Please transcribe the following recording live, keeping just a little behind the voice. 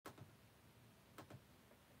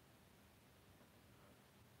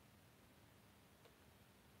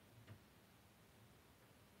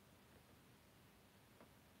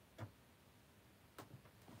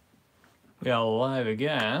We are live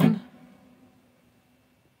again.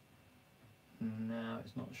 Now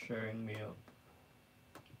it's not showing me up.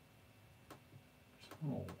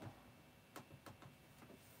 So.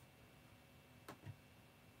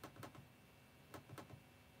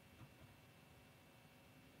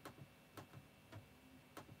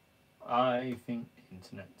 I think the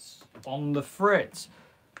internet's on the fritz.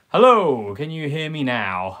 Hello, can you hear me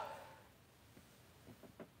now?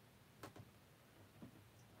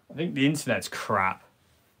 I think the internet's crap.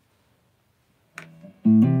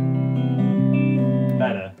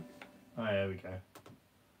 Better. Oh, there we go.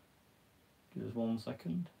 Give us 1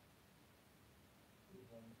 second.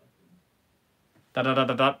 Da da da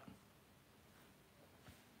da da.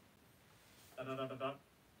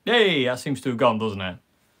 Yay, that seems to have gone, doesn't it?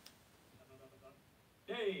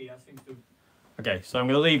 Yay, that seems to. Okay, so I'm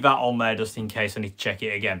going to leave that on there just in case I need to check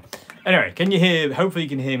it again. Anyway, can you hear? Hopefully you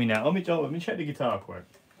can hear me now. Let me check the guitar quick.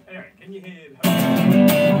 Anyway, can you hear?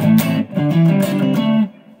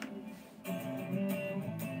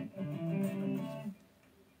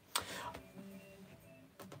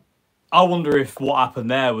 I wonder if what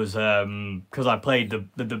happened there was because I played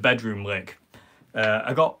the bedroom lick.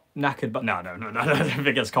 I got knackered, but no, I don't think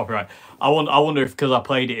it gets copyright. I wonder if because I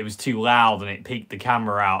played it, it was too loud and it peaked the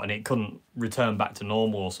camera out and it couldn't return back to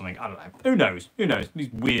normal or something. I don't know. Who knows? Who knows? These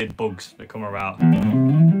weird bugs that come about.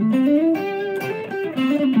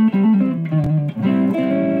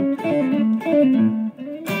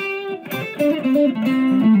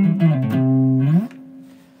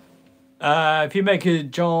 If you make a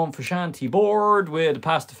John Frusciante board with a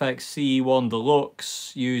Past Effects C1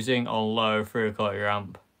 Deluxe using on low 3 o'clock your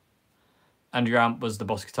amp, and your amp was the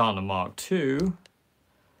Boss Katana Mark II,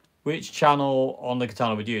 which channel on the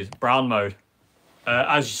Katana would you use? Brown mode.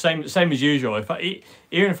 Same as usual.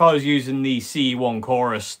 Even if I was using the C1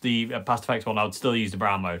 chorus, the Past Effects one, I would still use the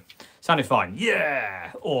brown mode. Sounded fine.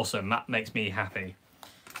 Yeah, awesome. That makes me happy.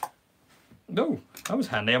 Oh, that was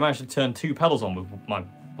handy. I managed to turn 2 pedals on with my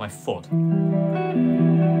foot.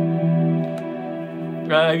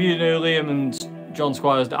 Have you know Liam and John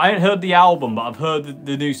Squires? I haven't heard the album, but I've heard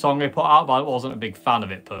the new song they put out, but I wasn't a big fan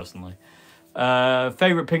of it personally.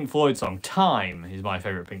 Favourite Pink Floyd song? Time is my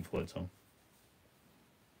favourite Pink Floyd song.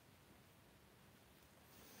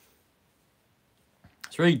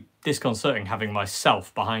 It's really disconcerting having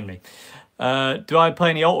myself behind me. Do I play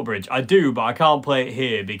any Alter Bridge? I do, but I can't play it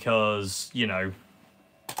here because, you know,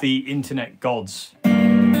 the internet gods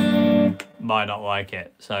might not like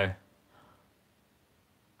it, so.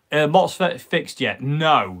 MOSFET fixed yet?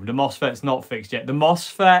 No, the MOSFET's not fixed yet. The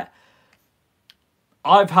MOSFET,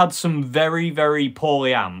 I've had some very, very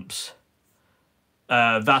poorly amps.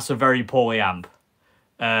 That's a very poorly amp.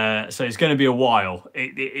 So it's going to be a while.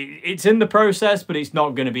 It's in the process, but it's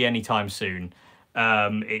not going to be anytime soon.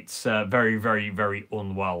 It's very, very, very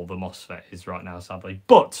unwell, the MOSFET is right now, sadly.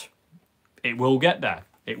 But it will get there.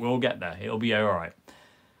 It will get there. It'll be all right.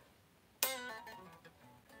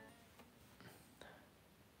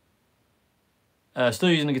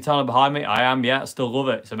 Still using the Katana behind me? I am, yeah. Still love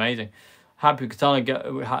it. It's amazing. Happy Katana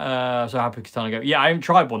go. So happy Katana go. Yeah, I haven't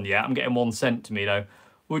tried one yet. I'm getting one sent to me though.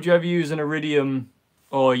 Would you ever use an Iridium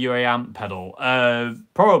or UA amp pedal?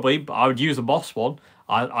 Probably, but I would use a Boss one.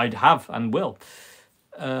 I'd have and will.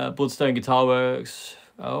 Bloodstone Guitar Works.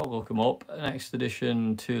 Oh, look them up. Next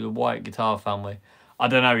addition to the White Guitar family. I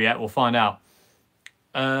don't know yet. We'll find out.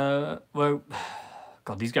 Well,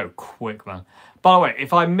 God, these go quick, man. By the way,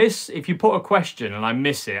 if you put a question and I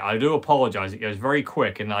miss it, I do apologise. It goes very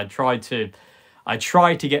quick, and I try to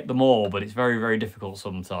get them all, but it's very, very difficult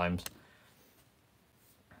sometimes.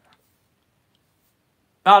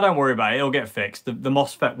 Ah, don't worry about it. It'll get fixed. The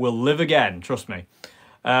MOSFET will live again. Trust me.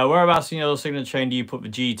 Whereabouts in your signature chain do you put the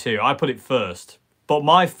G2? I put it first, but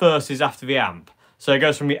my first is after the amp. So it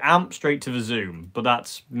goes from the amp straight to the zoom, but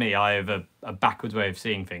that's me. I have a backwards way of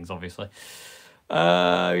seeing things, obviously. You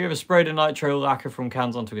ever sprayed a nitro lacquer from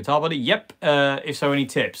cans onto a guitar body? Yep. If so, any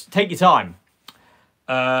tips? Take your time.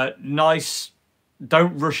 Nice.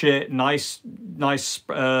 Don't rush it. Nice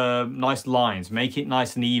lines. Make it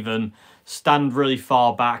nice and even. Stand really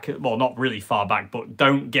far back. Well, not really far back, but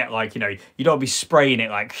don't get like, you know, you don't be spraying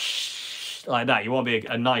it like that. You want to be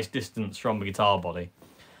a nice distance from the guitar body.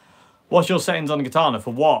 What's your settings on the Katana?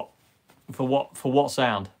 For what? For what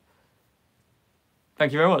sound?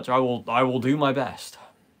 Thank you very much. I will do my best.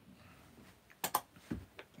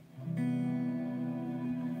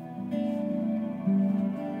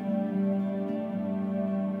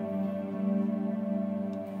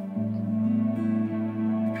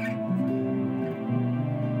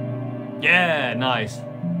 Yeah, nice.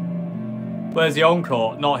 Where's the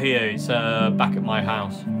encore? Not here. It's back at my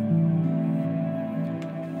house.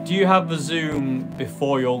 do you have the zoom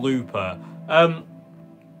before your looper? I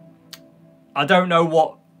don't know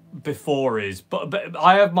what before is, but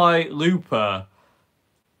I have my looper.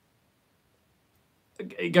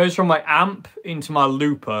 It goes from my amp into my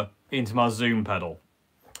looper into my zoom pedal.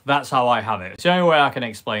 That's how I have it. It's the only way I can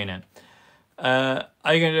explain it. Are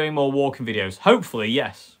you going to do any more walking videos? Hopefully,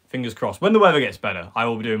 yes. Fingers crossed. When the weather gets better, I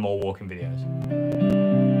will be doing more walking videos.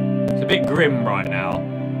 It's a bit grim right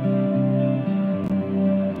now.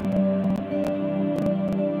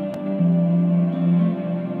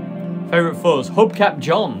 Favourite fuzz? Hubcap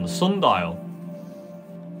John, Sundial.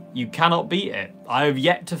 You cannot beat it. I have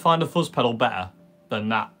yet to find a fuzz pedal better than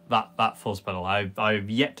that fuzz pedal. I've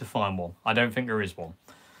yet to find one. I don't think there is one.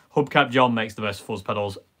 Hubcap John makes the best fuzz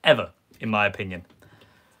pedals ever, in my opinion.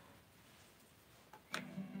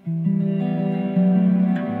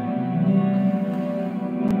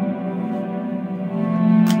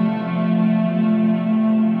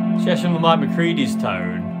 Session with Mike McCready's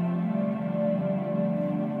tone.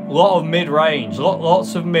 A lot of mid-range,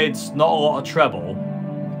 lots of mids, not a lot of treble.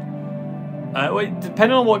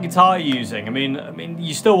 Depending on what guitar you're using, I mean,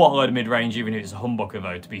 you still want a load of mid-range, even if it's a humbucker,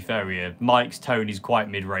 though. To be fair with you, Mike's tone is quite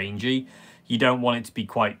mid-rangey. You don't want it to be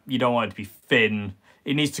you don't want it to be thin.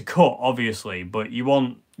 It needs to cut, obviously, but you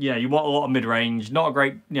want a lot of mid-range. Not a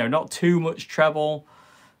great, not too much treble.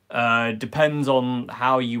 Depends on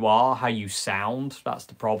how you sound. That's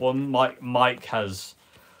the problem. Mike has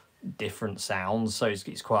different sounds, so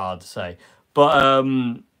it's quite hard to say. But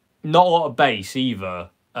not a lot of bass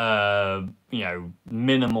either.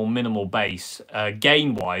 Minimal bass.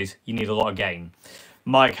 Gain wise, you need a lot of gain.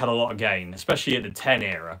 Mike had a lot of gain, especially at the 10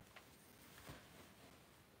 era.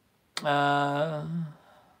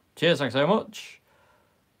 Cheers, thanks so much.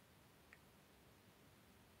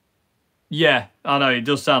 Yeah, I know, it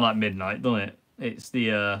does sound like midnight, doesn't it? It's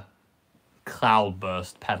the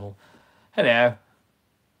Cloudburst pedal. Hello.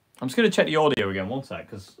 I'm just going to check the audio again, one sec,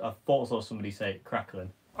 because I thought I saw somebody say it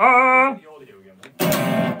crackling. The audio again,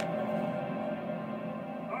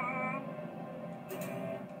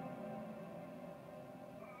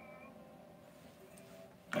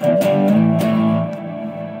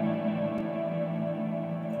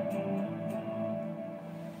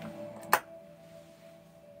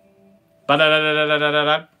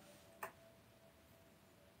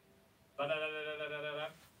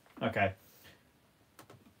 Okay.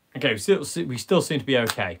 Okay, we still seem to be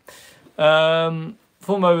okay. Thumb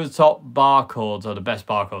over the top bar chords are the best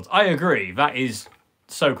bar chords. I agree. That is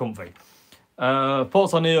so comfy.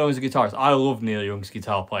 Thoughts on Neil Young as a guitarist? I love Neil Young's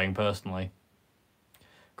guitar playing personally.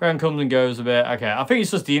 Graham comes and goes a bit. Okay, I think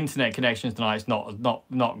it's just the internet connections tonight. It's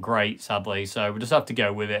not great, sadly. So we just have to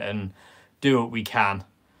go with it and do what we can.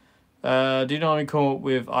 Do you normally come up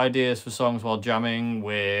with ideas for songs while jamming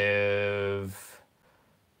with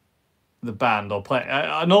the band or play?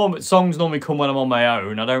 Songs normally come when I'm on my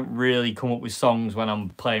own. I don't really come up with songs when I'm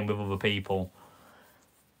playing with other people.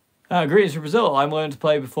 Greetings from Brazil. I'm learning to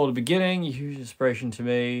play before the beginning. You're a huge inspiration to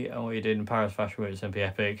me. And what you did in Paris Fashion Week is simply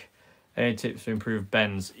epic. Any tips to improve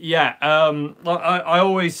bends? Yeah, I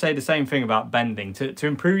always say the same thing about bending. To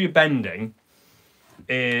improve your bending,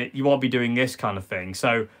 you want to be doing this kind of thing.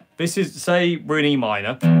 So this is, say we're in E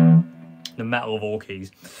minor, the metal of all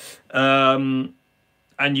keys, and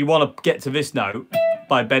you want to get to this note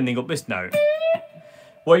by bending up this note.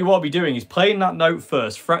 What you want to be doing is playing that note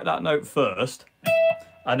first, fret that note first,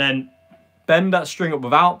 and then bend that string up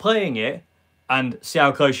without playing it, and see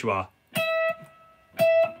how close you are.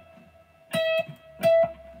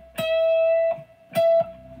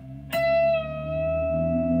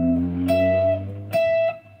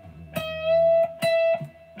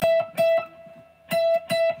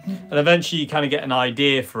 And eventually you kind of get an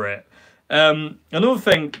idea for it. Another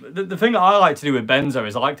thing, the thing that I like to do with bends though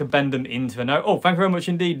is I like to bend them into a note. Oh, thank you very much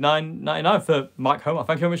indeed, $9.99 for Mike Homer.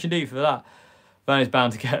 Thank you very much indeed for that. Van is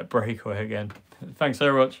bound to get a breakaway again. Thanks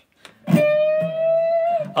so much.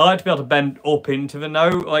 I like to be able to bend up into the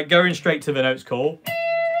note. Like going straight to the note's cool,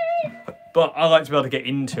 but I like to be able to get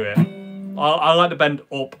into it. I like to bend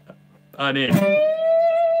up and in.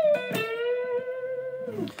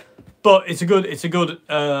 But it's a good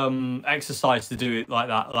exercise to do it like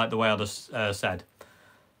that, like the way I just said.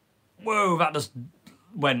 Whoa, that just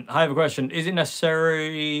went. I have a question. Is it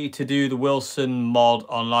necessary to do the Wilson mod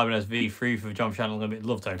on Ibanez V3 for John Frusciante Limited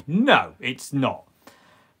Love Tone? No, it's not.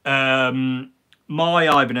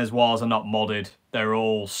 My Ibanez wires are not modded. They're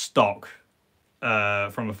all stock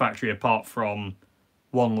from a factory, apart from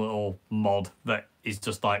one little mod that is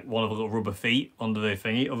just like one of the little rubber feet under the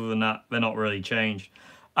thingy. Other than that, they're not really changed.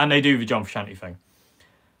 And they do the John Frusciante thing.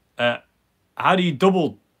 How do you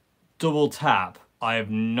double tap I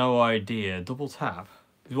have no idea. Double tap?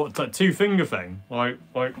 What, that two finger thing? Like...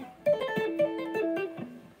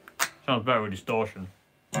 Sounds better with distortion.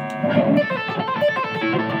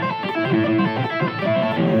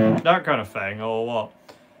 That kind of thing, or what?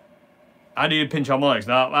 I need to pinch harmonics.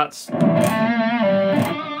 Now, that's...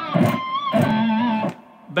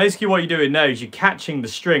 Basically what you're doing now is you're catching the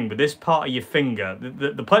string with this part of your finger.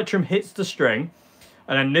 The plectrum hits the string,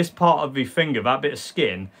 and then this part of your finger, that bit of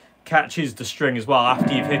skin, catches the string as well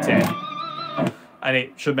after you've hit it. And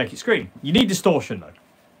it should make it scream. You need distortion though.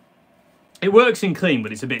 It works in clean,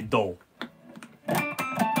 but it's a bit dull.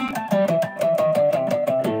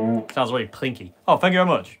 Sounds very plinky. Oh, thank you very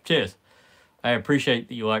much. Cheers. I appreciate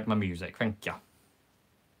that you like my music. Thank you.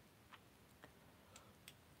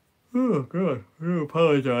 Oh, God. I do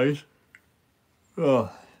apologise.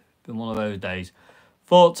 Oh, been one of those days.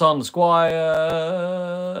 Thoughts on the Squire?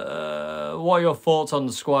 What are your thoughts on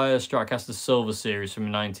the Squire Stratocaster Silver series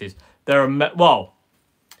from the 90s? They're well,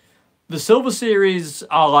 the Silver series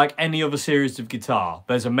are like any other series of guitar.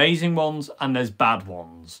 There's amazing ones and there's bad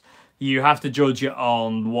ones. You have to judge it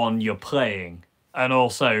on one you're playing. And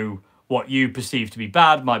also, what you perceive to be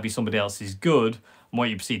bad might be somebody else's good. And what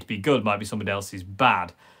you perceive to be good might be somebody else's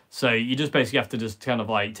bad. So you just basically have to just kind of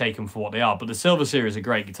like take them for what they are. But the Silver series are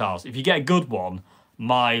great guitars. If you get a good one,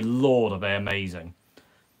 my lord, are they amazing.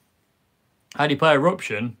 How do you play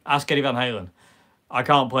Eruption? Ask Eddie Van Halen. I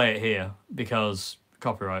can't play it here because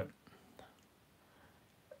copyright.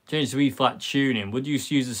 Change to E-flat tuning. Would you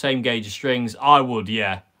use the same gauge of strings? I would,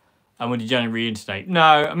 yeah. And would you generally re-intonate? No,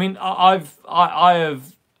 I mean I've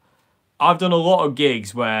done a lot of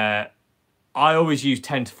gigs where I always use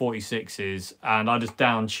 10 to 46s and I just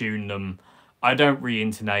down tune them. I don't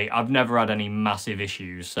re-intonate. I've never had any massive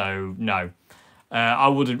issues, so no. I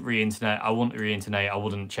wouldn't re-intonate. I wouldn't re-intonate. I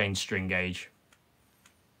wouldn't change string gauge.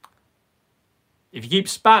 If you keep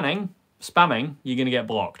spamming, you're going to get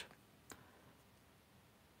blocked.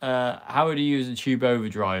 How would you use a tube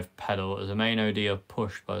overdrive pedal as a main OD or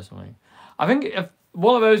push by something? I think if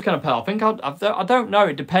one of those kind of pedal, I don't know.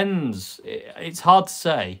 It depends. It's hard to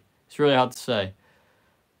say. It's really hard to say.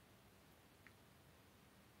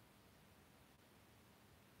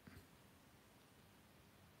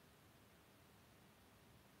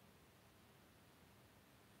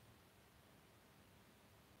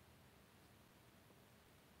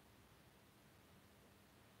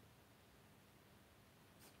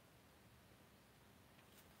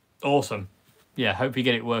 Awesome. Yeah, hope you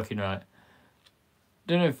get it working right.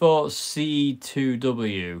 Don't know for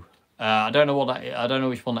C2W. I don't know what that is. I don't know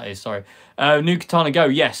which one that is, sorry. New Katana Go,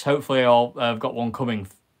 yes, hopefully I've got one coming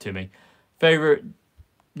to me. Favourite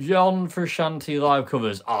John Frusciante live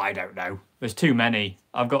covers? Oh, I don't know. There's too many.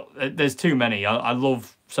 There's too many. I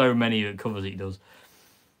love so many of the covers he does.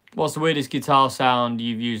 What's the weirdest guitar sound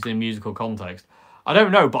you've used in musical context? I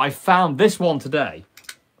don't know, but I found this one today.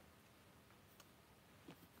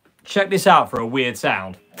 Check this out for a weird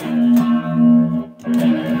sound.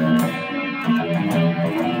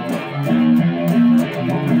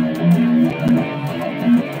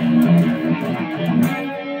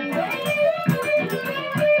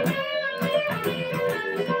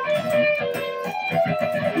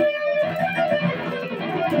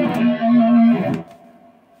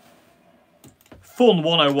 Fun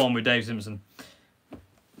 101 with Dave Simpson.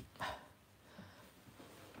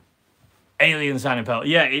 Alien sounding pedal.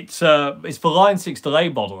 Yeah, it's for Line 6 delay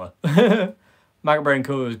bottler. Maggot Brain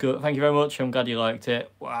cover was good. Thank you very much. I'm glad you liked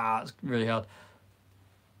it. Wow, it's really hard.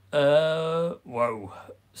 Whoa.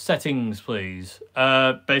 Settings, please.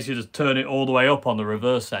 Basically just turn it all the way up on the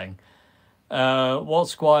reverse setting. What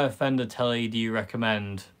Squire Fender Tele do you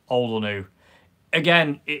recommend? Old or new?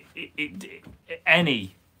 Again,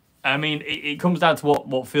 any. I mean, it comes down to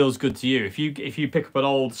what feels good to you. If you pick up an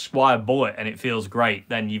old Squire Bullet and it feels great,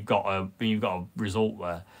 then you've got a result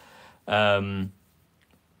there.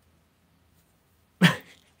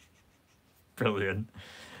 Brilliant.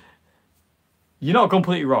 You're not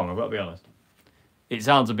completely wrong, I've got to be honest. It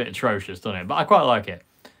sounds a bit atrocious, doesn't it? But I quite like it.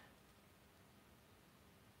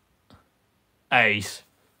 Ace.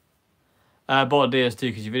 Bought a DS2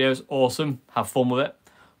 because your videos awesome. Have fun with it.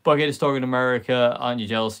 Bucket is talking in America. Aren't you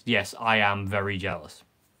jealous? Yes, I am very jealous.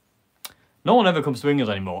 No one ever comes to England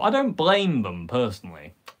anymore. I don't blame them,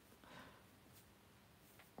 personally.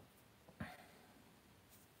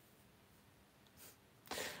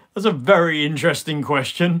 That's a very interesting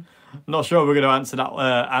question. I'm not sure we're going to answer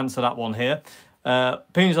that one here.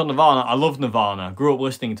 Opinions on Nirvana. I love Nirvana. Grew up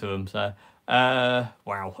listening to them, so...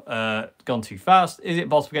 wow. Gone too fast. Is it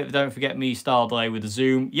possible to get the Don't Forget Me style delay with the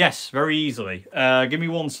zoom? Yes, very easily. Give me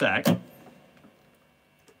one sec.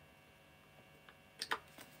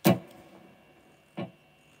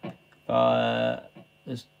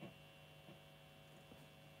 There's...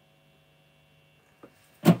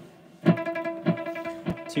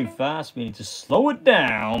 Too fast. We need to slow it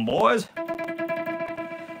down, boys.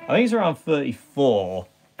 I think it's around 34.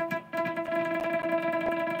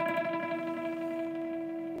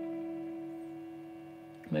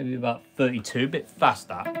 Maybe about 32, a bit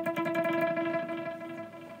faster.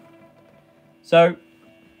 So,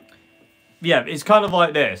 yeah, it's kind of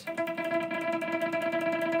like this.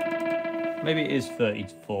 Maybe it is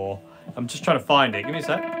 34. I'm just trying to find it. Give me a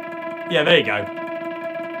sec. Yeah, there you go.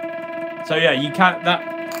 So yeah, you can't.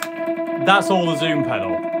 That's all the zoom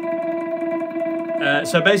pedal.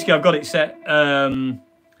 So basically, I've got it set. The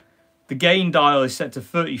gain dial is set to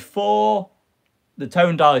 34. The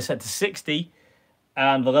tone dial is set to 60.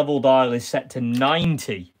 And the level dial is set to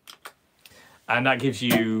 90. And that gives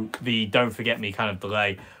you the don't forget me kind of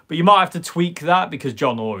delay. But you might have to tweak that because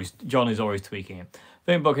John is always tweaking it. I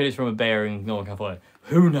think Bucket is from a bearing Northern California.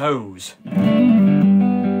 Who knows?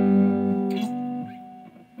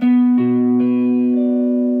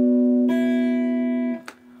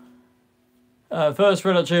 First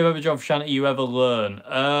Red Hot Chili Pepper John Frusciante you ever learn?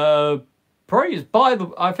 Probably is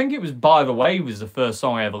I think it was By the Way was the first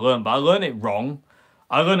song I ever learned, but I learned it wrong.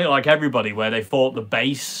 I learned it like everybody, where they thought the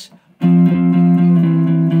bass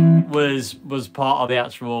was part of the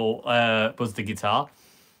actual was the guitar.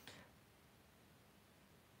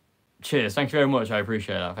 Cheers, thank you very much. I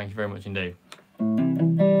appreciate that. Thank you very much indeed.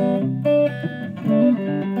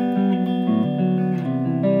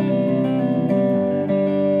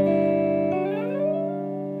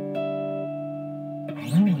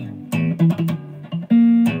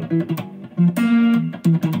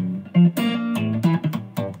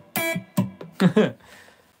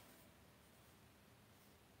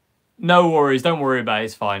 No worries, don't worry about it.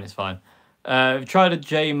 It's fine, it's fine. Tried a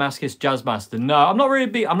J Mascis Jazzmaster. No, I'm not a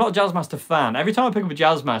Jazzmaster fan. Every time I pick up a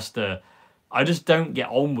Jazzmaster, I just don't get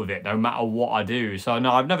on with it, no matter what I do. So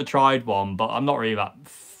no, I've never tried one, but I'm not really that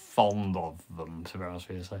fond of them, to be honest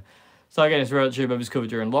with you. So again, it's Red Hot Chili Peppers covered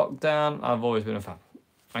during lockdown. I've always been a fan.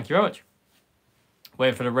 Thank you very much.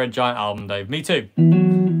 Waiting for the Red Giant album, Dave. Me too.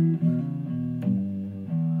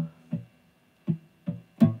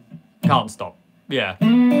 Can't stop. Yeah.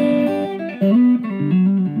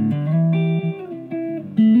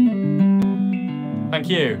 Thank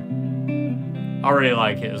you. I really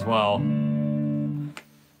like it as well.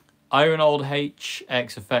 Are an old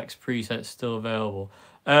HX Effects presets still available?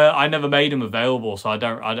 I never made them available, so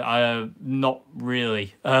I not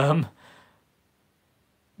really. Nah,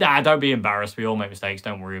 don't be embarrassed. We all make mistakes.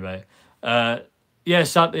 Don't worry about it.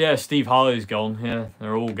 Yeah, Steve Harley's gone. Yeah,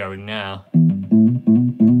 they're all going now.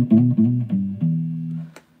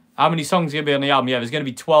 How many songs are going to be on the album? Yeah, there's going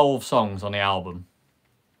to be 12 songs on the album.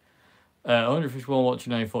 151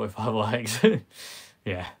 watching only 45 likes.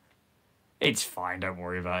 Yeah. It's fine, don't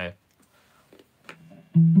worry about it.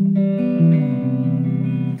 Do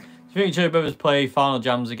you think Chili Peppers play Final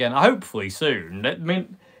Jams again? Hopefully soon. I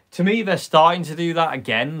mean, to me, they're starting to do that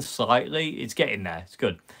again, slightly. It's getting there. It's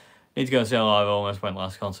good. Need to go and see them live. I almost went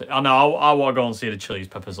last concert. Oh, no, I want to go and see the Chili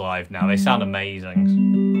Peppers live now. They sound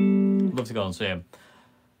amazing. I'd love to go and see them.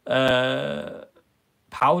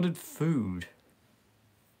 Powdered food.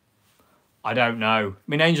 I don't know. I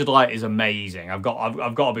mean, Angel Delight is amazing. I've got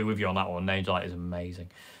to be with you on that one. Angel Delight is amazing.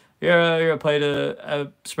 You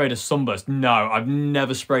ever sprayed a Sunburst? No, I've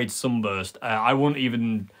never sprayed Sunburst. I wouldn't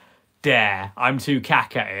even dare. I'm too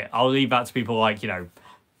cack at it. I'll leave that to people like, you know,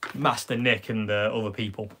 Master Nick and other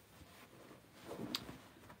people.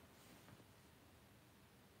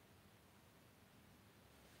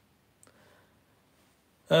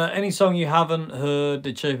 Any song you haven't heard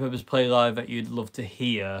the Chili Peppers play live that you'd love to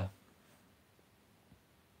hear?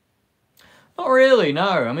 Not really, no.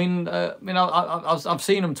 I mean, I've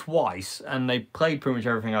seen them twice, and they played pretty much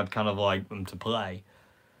everything I'd kind of like them to play.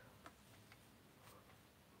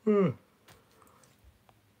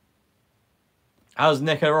 Has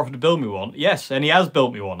Nick ever offered to build me one? Yes, and he has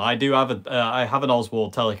built me one. I do have I have an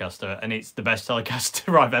Oswald Telecaster, and it's the best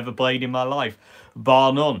Telecaster I've ever played in my life,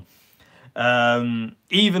 bar none.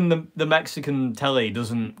 Even the Mexican Tele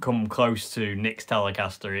doesn't come close to Nick's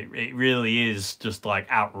Telecaster. It really is just like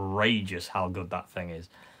outrageous how good that thing is.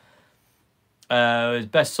 His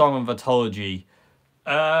best song on Vitology.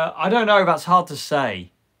 I don't know, that's hard to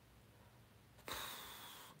say.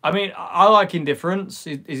 I mean, I like Indifference.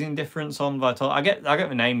 Is Indifference on Vitology? I get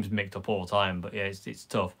the names mixed up all the time, but yeah, it's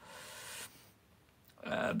tough.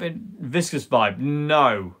 But Viscous Vibe,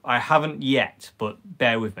 no, I haven't yet, but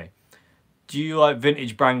bear with me. Do you like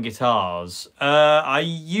vintage brand guitars? I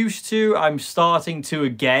used to. I'm starting to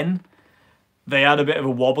again. They had a bit of a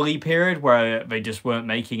wobbly period where they just weren't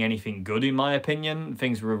making anything good, in my opinion.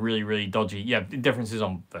 Things were really, really dodgy. Yeah, differences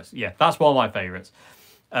on this. Yeah, that's one of my favourites.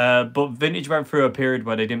 But Vintage went through a period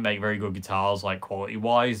where they didn't make very good guitars, like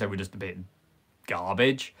quality-wise. They were just a bit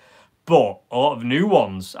garbage. But a lot of new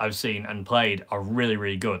ones I've seen and played are really,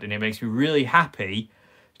 really good. And it makes me really happy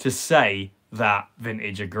to say that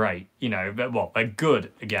Vintage are great. You know, well, they're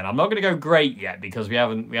good. Again, I'm not going to go great yet because we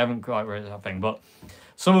haven't quite read that thing. But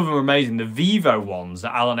some of them are amazing. The Vivo ones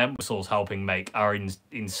that Alan Entwistle's helping make are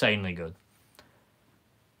insanely good.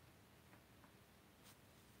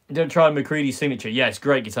 Don't try McCready's signature. Yeah, it's a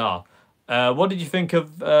great guitar. What did you think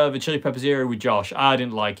of the Chili Pepper Zero with Josh? I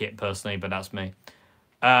didn't like it personally, but that's me.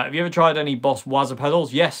 Have you ever tried any Boss Wazza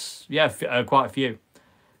pedals? Yes. Yeah, quite a few.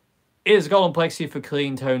 Is Golden Plexi for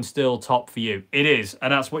clean tone still top for you? It is,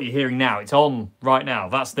 and that's what you're hearing now. It's on right now.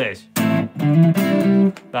 That's this.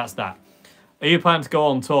 That's that. Are you planning to go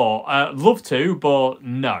on tour? Love to, but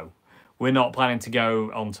no. We're not planning to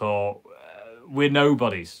go on tour. We're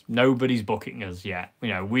nobodies. Nobody's booking us yet. You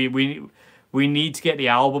know, we need to get the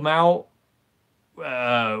album out.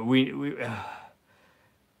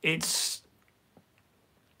 It's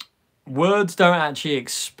words don't actually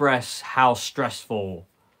express how stressful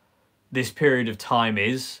this period of time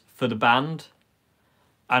is for the band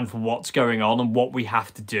and for what's going on and what we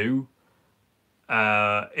have to do.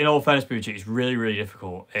 In all fairness, Bucci, it's really, really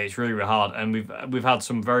difficult. It's really, really hard, and we've had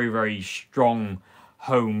some very, very strong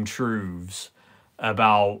home truths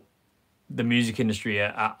about the music industry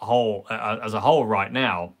as a whole right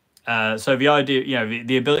now. So the idea, you know,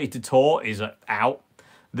 the ability to tour is out.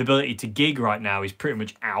 The ability to gig right now is pretty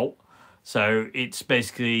much out. So it's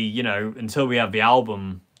basically, you know, until we have the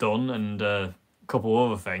album done and a couple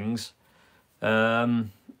other things,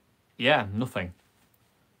 yeah, nothing.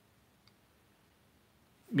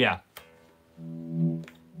 Yeah.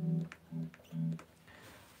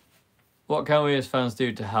 What can we as fans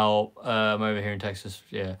do to help? I'm over here in Texas.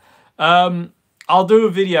 Yeah. I'll do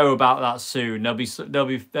a video about that soon. There'll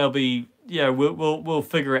be. Yeah. We'll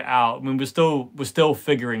figure it out. I mean, we're still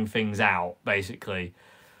figuring things out, basically.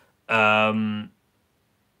 Yeah.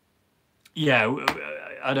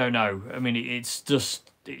 I don't know. I mean, it's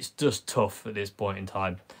just tough at this point in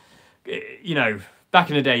time. You know, back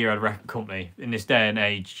in the day, you had a record company. In this day and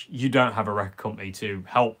age, you don't have a record company to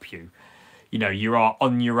help you. You know, you are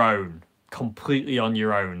on your own. Completely on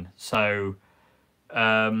your own. So, you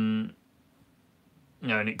know,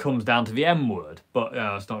 and it comes down to the M word, but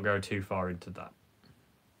let's not go too far into that.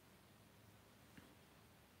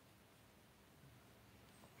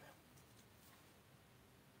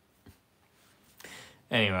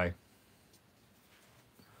 Anyway.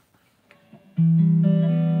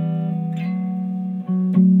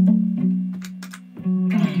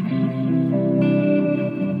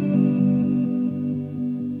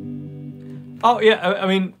 Oh, yeah, I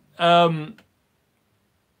mean,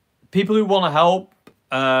 people who want to help,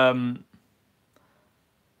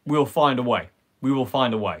 we'll find a way. We will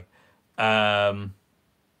find a way. Yeah,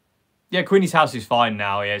 Queenie's house is fine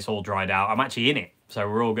now. Yeah, it's all dried out. I'm actually in it, so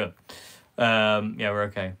we're all good. Yeah, we're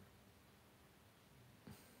okay.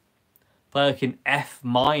 Play like in F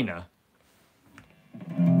minor.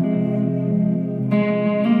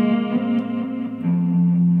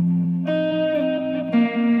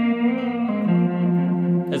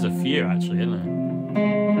 There's a few, actually, isn't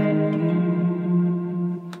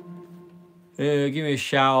there? Give me a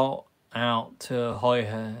shout out to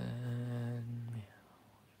Holyhead.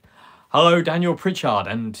 Hello, Daniel Pritchard,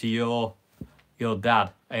 and to your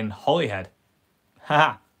dad in Holyhead.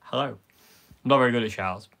 Haha, hello. I'm not very good at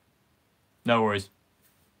shouts. No worries.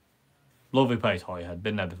 Lovely place, Holyhead.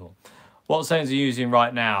 Been there before. What sounds are you using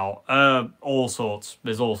right now? All sorts.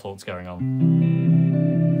 There's all sorts going on.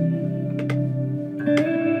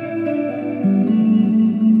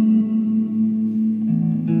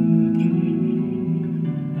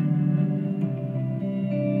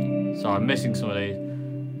 Sorry, I'm missing some of these.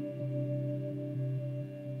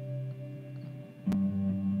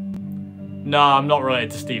 No, I'm not related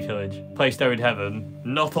to Steve Hillage. Plaistow in heaven.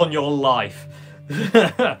 Not on your life.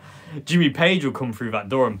 Jimmy Page will come through that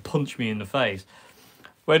door and punch me in the face.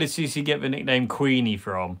 Where did CC get the nickname Queenie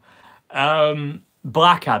from?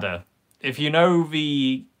 Blackadder. If you know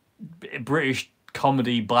the British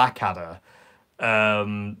comedy Blackadder,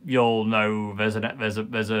 you'll know there's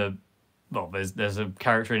a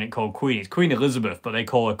character in it called Queenie. It's Queen Elizabeth, but they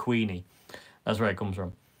call her Queenie. That's where it comes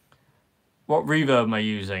from. What reverb am I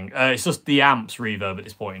using? It's just the amps reverb at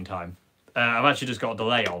this point in time. I've actually just got a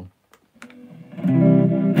delay on.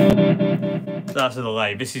 So that's a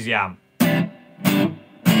delay. This is the amp.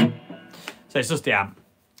 So it's just the amp.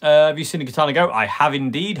 Have you seen a Katana Go? I have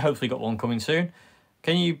indeed. Hopefully got one coming soon.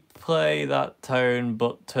 Can you play that tone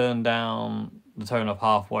but turn down the tone up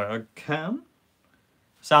halfway? I can.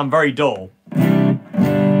 Sound very dull.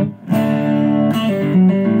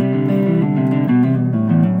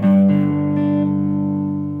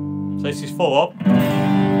 So this is full up.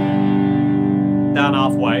 Down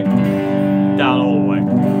halfway. Down all the way.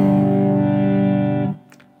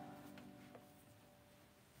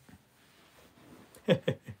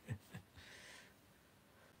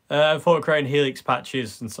 Thought creating helix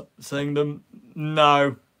patches and selling them.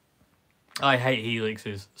 No, I hate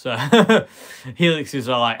helixes. So helixes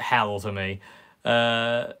are like hell to me.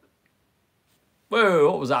 Whoa,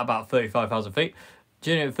 what was that? About 35,000 feet.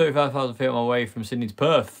 Journey at 35,000 feet on my way from Sydney to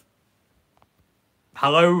Perth.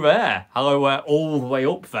 Hello there. Hello there, all the way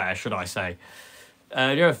up there, should I say. Do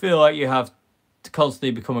you ever feel like you have to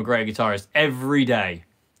constantly become a great guitarist every day?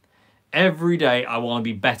 Every day I want to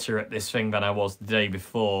be better at this thing than I was the day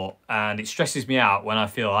before, and it stresses me out when I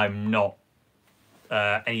feel I'm not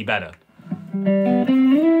any better.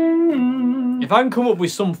 If I can come up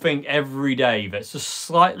with something every day that's just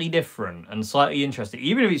slightly different and slightly interesting,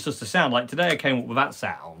 even if it's just a sound, like today I came up with that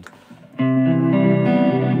sound,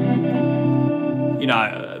 you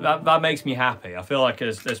know, that makes me happy. I feel like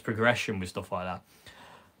there's progression with stuff like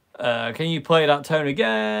that. Can you play that tone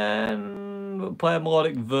again? Play a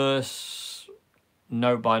melodic verse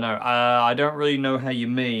note by note. I don't really know how you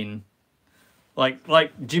mean. Like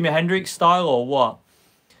Jimi Hendrix style or what?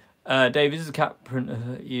 Dave, this is a cat printer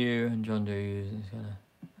that you and John do use.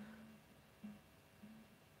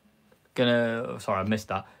 Sorry, I missed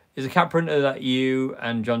that. Is a cat printer that you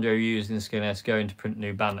and John Joe use in Skiness going to print a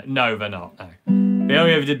new band? No, they're not. No. We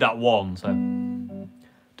only ever did that one, so.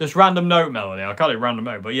 Just random note melody. I call it random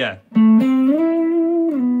note, but yeah.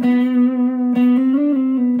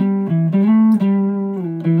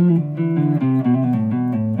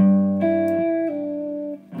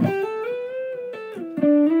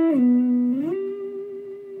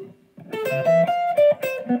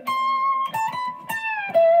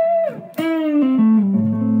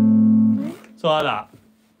 So like that.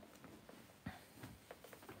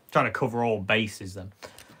 Trying to cover all bases then.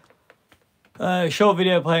 Short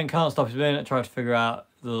video playing Can't Stop His Minute. Try to figure out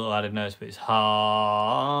the little added notes, but it's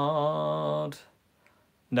hard.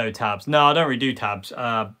 No tabs. No, I don't really do tabs.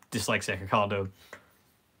 Dyslexic, I can't do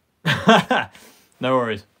them. No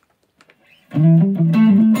worries.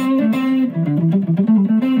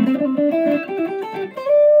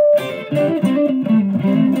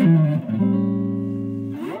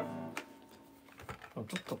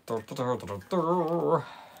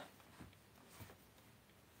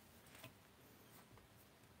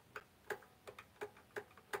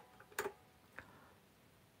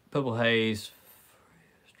 Purple Haze.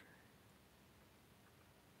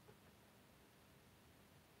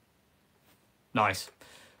 Nice.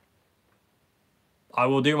 I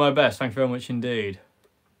will do my best. Thank you very much indeed.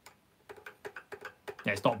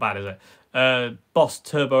 Yeah, it's not bad, is it? Boss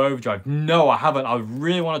Turbo Overdrive. No, I haven't. I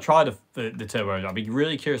really want to try the Turbo Overdrive. I'd be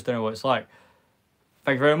really curious to know what it's like.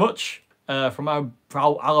 Thank you very much. From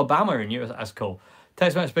Alabama in US. That's cool.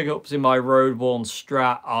 Tex-Mex pickups in my road-worn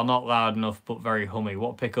Strat are not loud enough, but very hummy.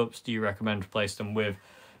 What pickups do you recommend to replace them with?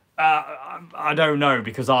 I don't know,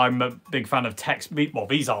 because I'm a big fan of Tex... Well,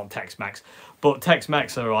 these aren't Tex-Mex, but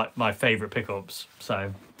Tex-Mex are like my favourite pickups,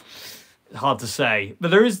 so hard to say. But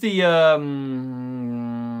there is the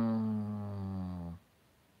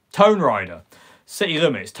Tone Rider City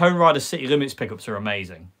Limits. Tone Rider City Limits pickups are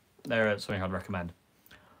amazing. They're something I'd recommend.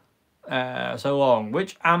 So long.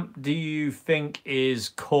 Which amp do you think is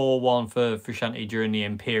core one for Frusciante during the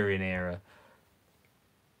Empyrean era?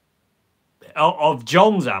 Of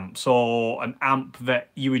John's amps, or an amp that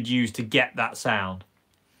you would use to get that sound?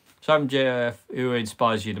 So I'm Jeff. Who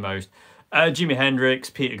inspires you the most? Jimi Hendrix,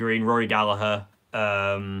 Peter Green, Rory Gallagher,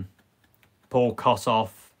 Paul Kossoff,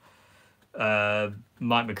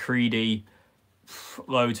 Mike McCready,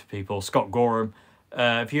 loads of people. Scott Gorham.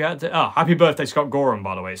 If you had to, happy birthday, Scott Gorham,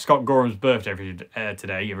 by the way. It's Scott Gorham's birthday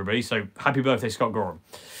today, everybody. So happy birthday, Scott Gorham.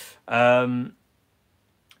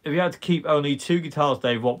 If you had to keep only 2 guitars,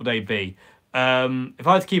 Dave, what would they be? If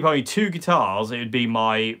I had to keep only 2 guitars, it would be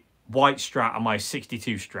my White Strat and my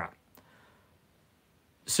 62 Strat.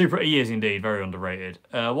 Super, he is indeed very underrated.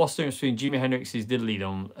 What's the difference between Jimi Hendrix's Diddly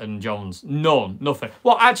Dum and John's? None, nothing.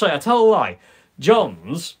 Well, actually, I tell a lie.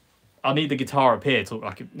 John's, I need the guitar up here to look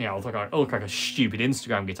like, I look like a stupid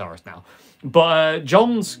Instagram guitarist now. But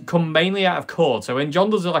John's come mainly out of chords. So when John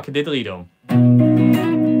does like a Diddly Dum,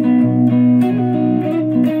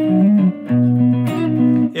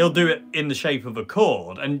 he'll do it in the shape of a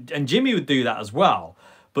chord, and Jimmy would do that as well.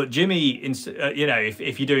 But Jimmy, you know,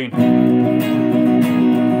 if you're doing,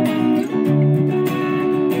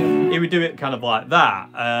 he would do it kind of like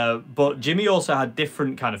that. But Jimmy also had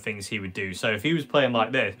different kind of things he would do. So if he was playing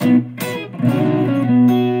like this.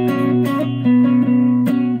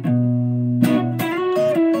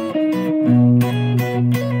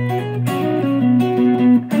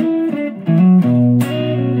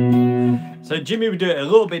 So Jimmy would do it a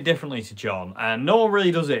little bit differently to John, and no one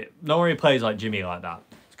really does it. No one really plays like Jimmy like that.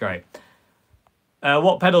 It's great.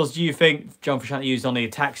 What pedals do you think John Frusciante used on the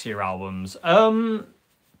Ataxia albums? Not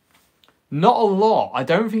a lot. I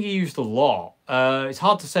don't think he used a lot. It's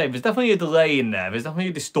hard to say. There's definitely a delay in there. There's definitely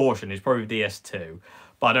a distortion. It's probably DS2,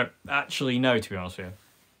 but I don't actually know, to be honest with you.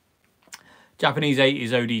 Japanese 80s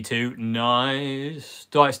OD2, nice.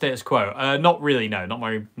 Do I like Status Quo? Not really. No, not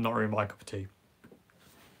really my cup of tea.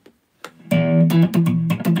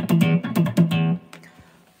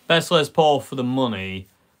 Best Les Paul for the money.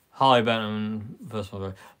 Harley Benton, first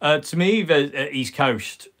one. To me, the East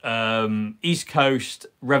Coast. East Coast,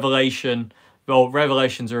 Revelation. Well,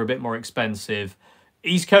 Revelations are a bit more expensive.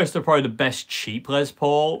 East Coast are probably the best cheap Les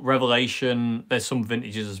Paul. Revelation, there's some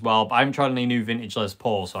vintages as well, but I haven't tried any new vintage Les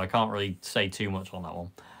Paul, so I can't really say too much on that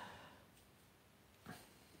one.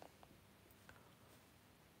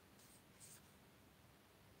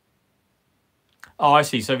 Oh, I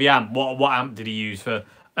see. So the amp, what amp did he use for?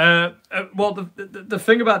 Well, the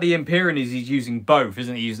thing about the Empyrean is he's using both,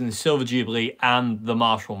 isn't he? He's using the Silver Jubilee and the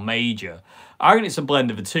Marshall Major. I reckon it's a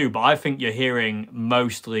blend of the two, but I think you're hearing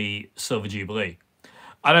mostly Silver Jubilee.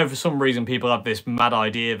 I know for some reason people have this mad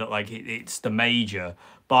idea that like it's the Major,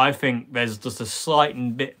 but I think there's just a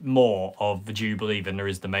slight bit more of the Jubilee than there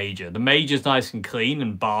is the Major. The Major's nice and clean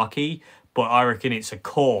and barky, but I reckon it's a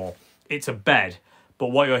core. It's a bed. But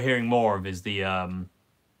what you're hearing more of is the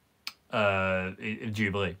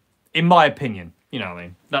Jubilee, in my opinion. You know what I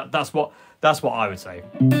mean? That's what I would say.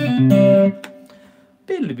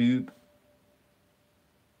 Diddly-boop.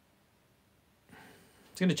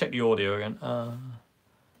 Just gonna check the audio again.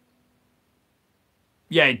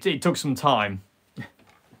 Yeah, it took some time.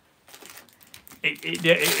 It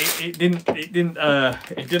didn't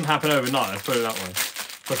happen overnight. Let's put it that way.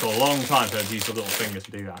 It took a long time to use the little finger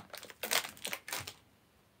to do that.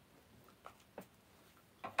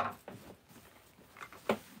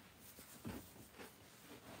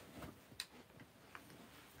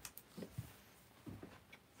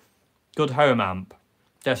 Good home amp,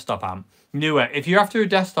 desktop amp. Newegg. If you're after a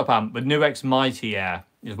desktop amp, the Newegg Mighty Air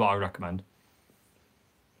is what I recommend.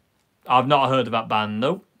 I've not heard of that band,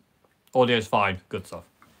 nope. Audio's fine, good stuff.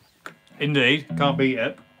 Indeed, can't beat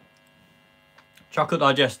it. Chocolate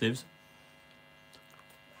digestives.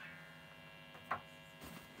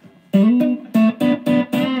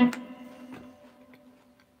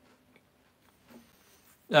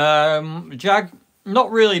 Jag,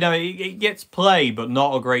 not really, no. It gets play, but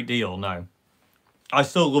not a great deal, no. I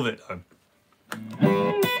still love it, though.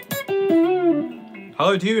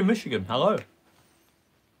 Hello to you in Michigan, hello.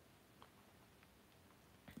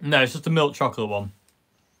 No, it's just a milk chocolate one.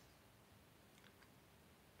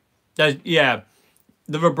 Yeah,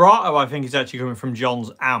 the vibrato, I think, is actually coming from John's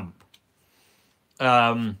amp.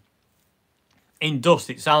 In dust,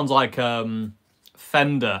 it sounds like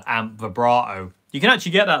Fender amp vibrato. You can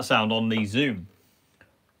actually get that sound on the Zoom.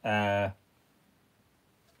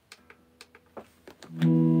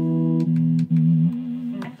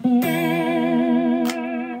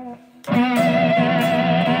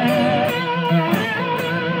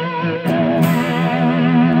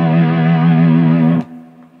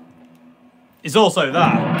 It's also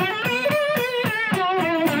that.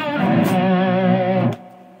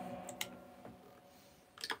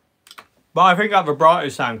 But I think that vibrato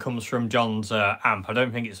sound comes from John's amp. I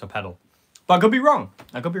don't think it's a pedal. But I could be wrong.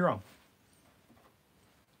 I could be wrong.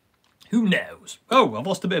 Who knows? Oh, I've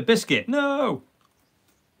lost a bit of biscuit. No!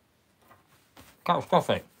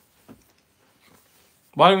 Catastrophic.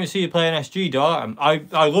 Why don't we see you play an SG, Dart? I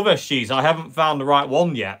love SGs. I haven't found the right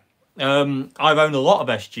one yet. I've owned a lot of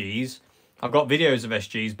SGs. I've got videos of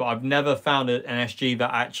SGs, but I've never found an SG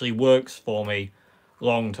that actually works for me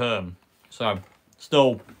long term. So,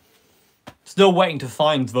 still waiting to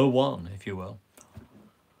find the one, if you will.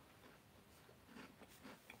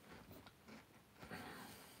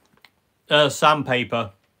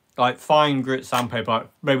 Sandpaper, like fine grit sandpaper, like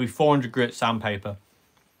maybe 400 grit sandpaper.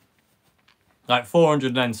 Like 400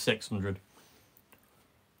 and then 600.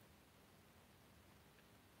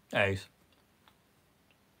 Ace.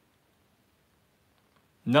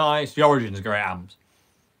 Nice. The Origin's great amps.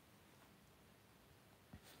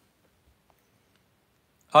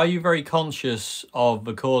 Are you very conscious of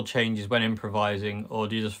the chord changes when improvising, or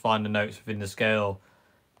do you just find the notes within the scale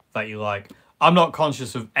that you like? I'm not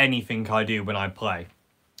conscious of anything I do when I play.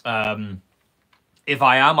 If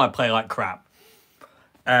I am, I play like crap.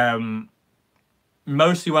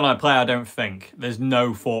 Mostly when I play, I don't think. There's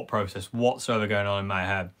no thought process whatsoever going on in my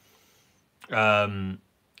head.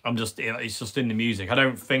 It's just in the music. I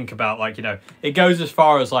don't think about, like, you know, it goes as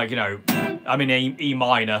far as, like, you know, I'm in E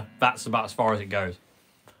minor. That's about as far as it goes.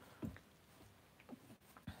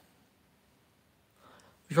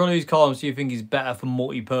 Which one of these columns do you think is better for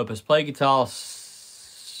multi-purpose? Play guitar,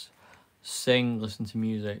 sing, listen to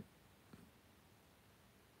music.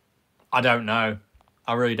 I don't know.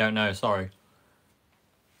 I really don't know. Sorry.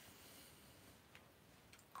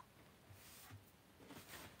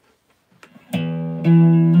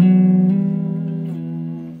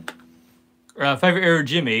 Favorite era of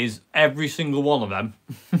Jimmy is every single one of them.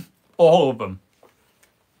 All of them.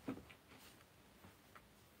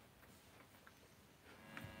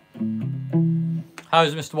 How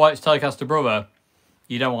is Mr. White's Telecaster brother?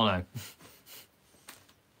 You don't want to.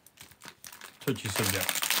 Touchy subject.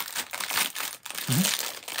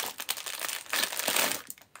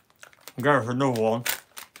 I'm going for another one.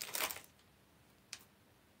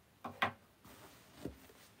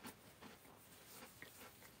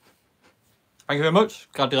 Thank you very much.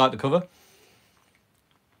 Glad you like the cover.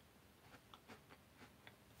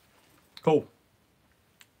 Cool.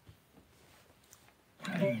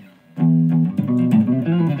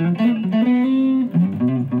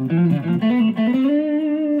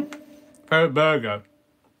 Favorite burger?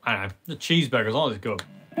 I don't know. The cheeseburger, as long as it's good.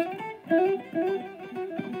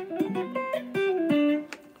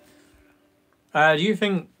 Do you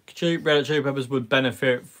think Red Hot Chili Peppers would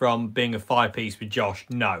benefit from being a 5-piece with Josh?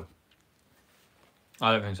 No.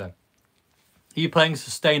 I don't think so. Are you playing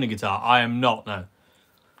Sustainer guitar? I am not, no.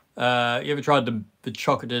 You ever tried the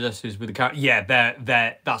chocolate digestives with the carrot? Yeah,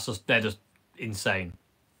 they're just insane.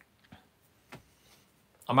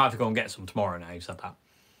 I might have to go and get some tomorrow now you said that.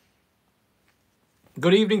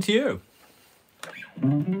 Good evening to you.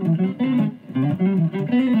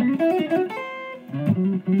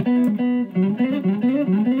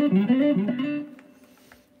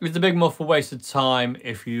 Is the Big Muff a waste of time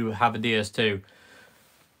if you have a DS2?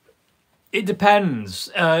 It depends.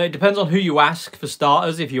 It depends on who you ask, for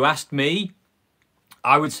starters. If you asked me,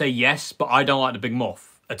 I would say yes, but I don't like the Big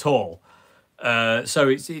Muff at all. So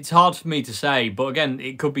it's hard for me to say. But again,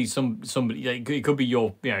 it could be somebody. It could be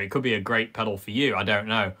your. You know, it could be a great pedal for you. I don't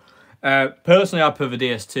know. Personally, I prefer the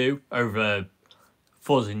DS2 over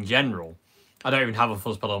fuzz in general. I don't even have a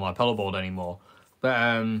fuzz pedal on my pedal board anymore. But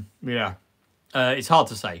yeah, it's hard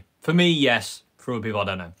to say. For me, yes. For other people, I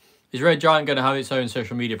don't know. Is Red Giant going to have its own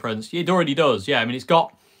social media presence? It already does, yeah. I mean,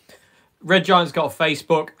 Red Giant's got a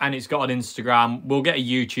Facebook and it's got an Instagram. We'll get a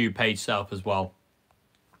YouTube page set up as well.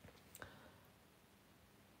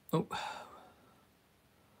 Oh.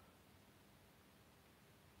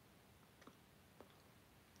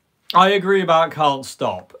 I agree about Can't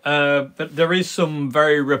Stop. But there is some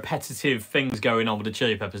very repetitive things going on with the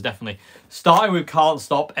Chili Peppers, definitely. Starting with Can't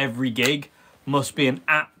Stop every gig must be an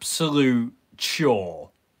absolute chore.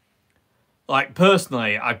 Like,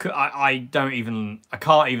 personally, I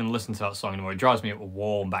can't even listen to that song anymore. It drives me up a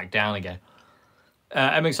wall and back down again.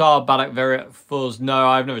 MXR, Baddock, very Fuzz. No,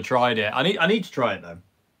 I've never tried it. I need to try it, though.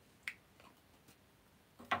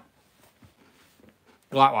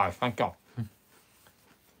 Likewise, thank God.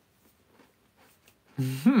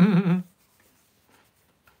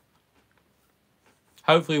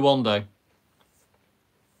 Hopefully one day.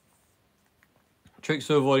 Tricks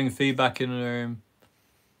to avoiding feedback in the room.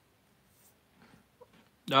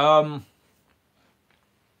 I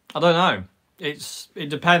don't know. It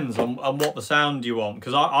depends on what the sound you want,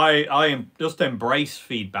 because I just embrace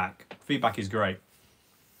feedback. Feedback is great.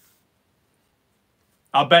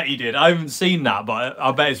 I bet you did. I haven't seen that, but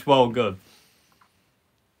I bet it's well good.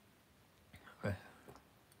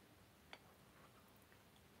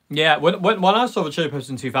 Yeah, when I saw the Chili Peppers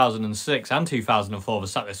in 2006 and 2004, the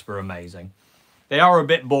setlists were amazing. They are a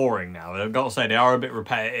bit boring now. I've got to say, they are a bit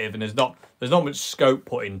repetitive, and there's not much scope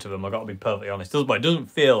put into them. I've got to be perfectly honest. But it doesn't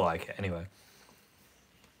feel like it anyway.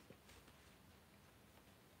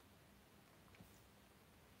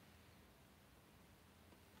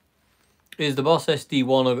 Is the Boss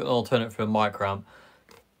SD1 an alternate for a micro amp?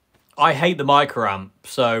 I hate the micro amp,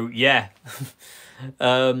 so yeah.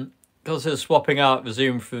 Consider swapping out the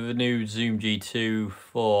Zoom for the new Zoom G2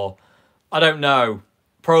 for... I don't know.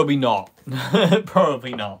 Probably not.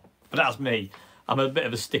 Probably not. But that's me. I'm a bit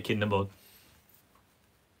of a stick in the mud.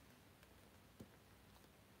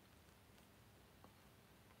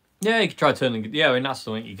 Yeah, you can try turning... Yeah, I mean, that's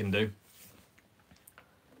something you can do.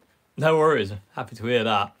 No worries. Happy to hear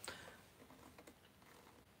that.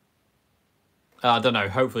 I don't know.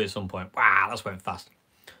 Hopefully at some point. Wow, that's went fast.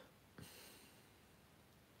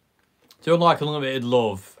 Do you like Unlimited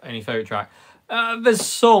Love? Any favourite track? There's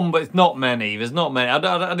some, but it's not many. There's not many.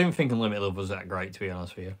 I didn't think Unlimited Love was that great, to be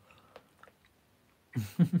honest with you.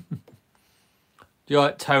 Do you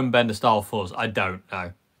like Tone Bender style fuzz? I don't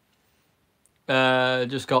know.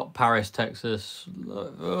 Just got Paris, Texas.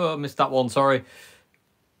 Oh, I missed that one, sorry.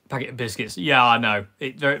 Packet of biscuits. Yeah, I know.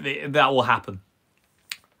 That will happen.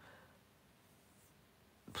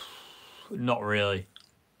 Not really.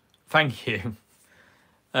 Thank you.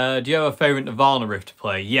 Do you have a favourite Nirvana riff to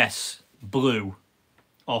play? Yes. Blue.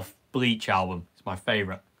 Off Bleach album. It's my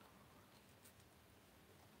favourite.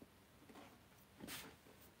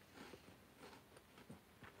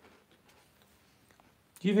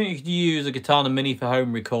 Do you think you could use a Katana Mini for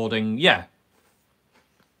home recording? Yeah.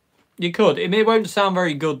 You could. It won't sound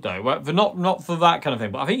very good though. For not for that kind of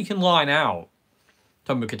thing. But I think you can line out.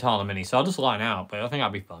 Talking about Katana Mini. So I'll just line out. But I think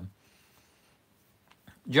that'd be fun.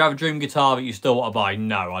 Do you have a dream guitar that you still want to buy?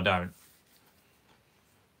 No, I don't.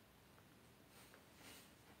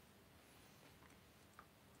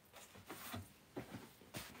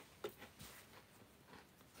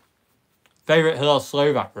 Favourite Hillel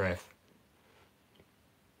Slovak riff?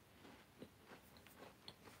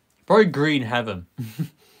 Probably Green Heaven.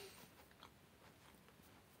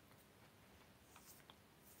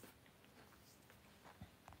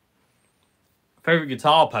 Favourite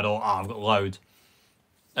guitar pedal? Oh, I've got loads.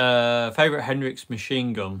 Favourite Hendrix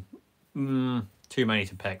machine gun? Too many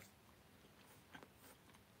to pick.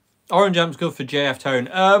 Orange Amp's good for JF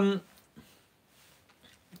Tone.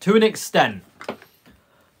 To an extent.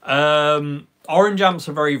 Orange Amps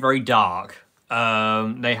are very, very dark.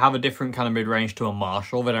 They have a different kind of mid-range to a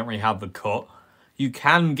Marshall. They don't really have the cut. You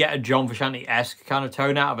can get a John Frusciante-esque kind of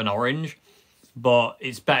tone out of an Orange, but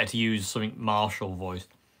it's better to use something Marshall voiced.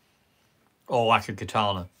 Or like a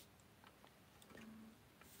Katana.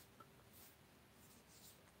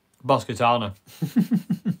 Boss Katana.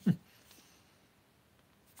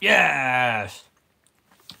 Yes!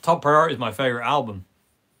 Top Priority is my favourite album.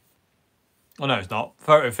 Oh no, it's not.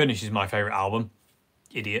 Photo Finish is my favourite album.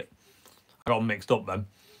 Idiot. I got them mixed up then.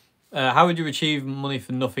 How would you achieve money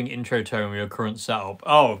for nothing intro tone with your current setup?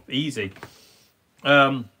 Oh, easy.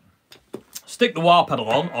 Stick the wah pedal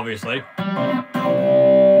on, obviously.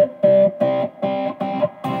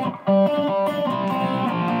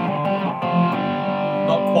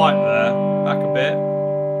 Not quite there. Back a bit.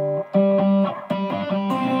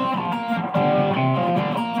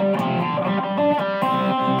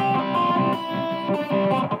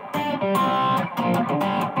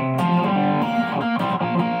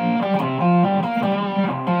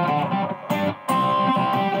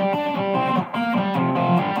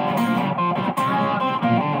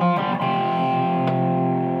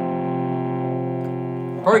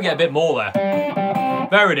 Probably get a bit more there.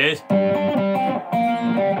 There it is.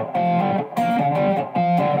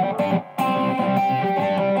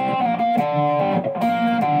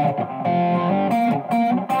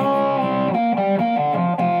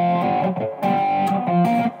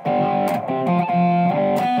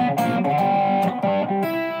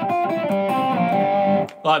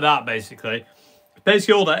 Like that, basically.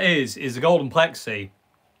 Basically all that is a golden plexi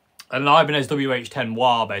and an Ibanez WH10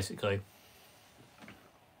 wah, basically.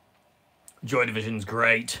 Joy Division's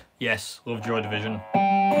great. Yes, love Joy Division.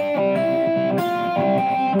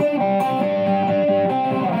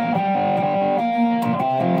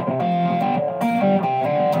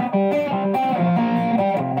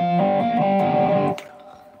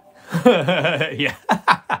 Yeah.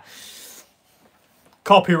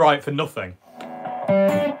 Copyright for nothing.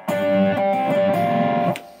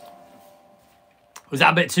 Was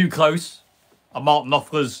that a bit too close? Are Mark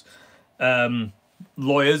Knopfler's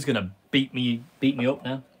lawyers gonna beat me up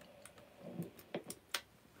now?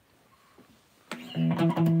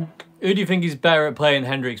 Who do you think is better at playing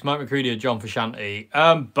Hendrix, Mike McCready or John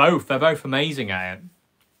Frusciante? Both. They're both amazing at it.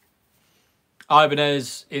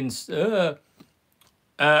 Ibanez yeah,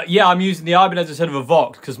 I'm using the Ibanez instead of a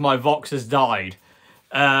Vox because my Vox has died.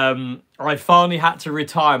 I finally had to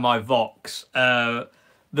retire my Vox. The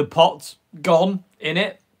pot's gone in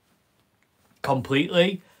it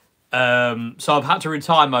completely. So I've had to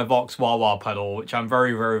retire my Vox wah-wah pedal, which I'm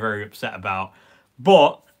very, very, very upset about.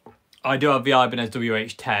 But I do have the Ibanez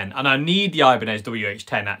WH10, and I need the Ibanez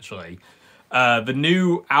WH10, actually. The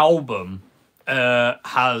new album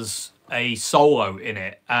has a solo in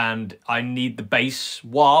it, and I need the bass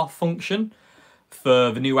wah function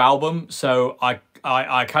for the new album. So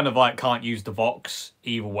I kind of like can't use the Vox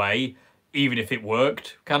either way, even if it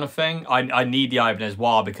worked, kind of thing. I need the Ibanez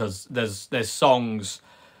Wah because there's songs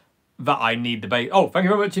that I need the bass. Oh, thank you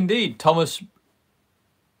very much indeed, Thomas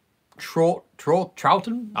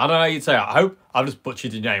Troughton? I don't know how you'd say it. I hope I've just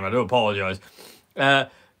butchered your name. I do apologise. So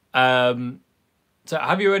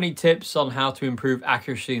have you any tips on how to improve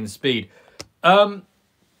accuracy and speed?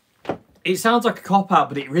 It sounds like a cop-out,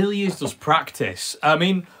 but it really is just practice. I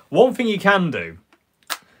mean, one thing you can do,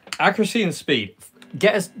 accuracy and speed,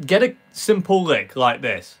 get a simple lick like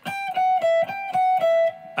this.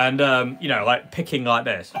 And, you know, like picking like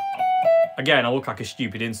this. Again, I look like a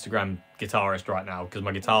stupid Instagram guitarist right now because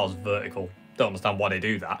my guitar's vertical. Don't understand why they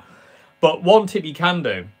do that. But one tip you can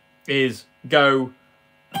do is go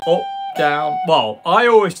up, down. Well, I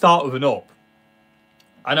always start with an up.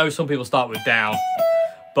 I know some people start with down,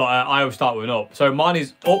 but I always start with an up. So mine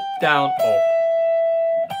is up, down, up.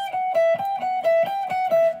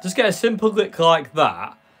 Just get a simple lick like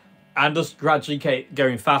that and just gradually keep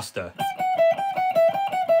going faster.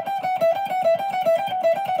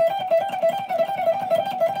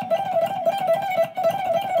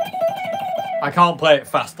 I can't play it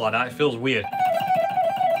fast like that, it feels weird.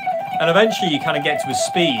 And eventually you kind of get to a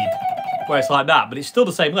speed where it's like that, but it's still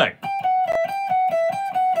the same lick.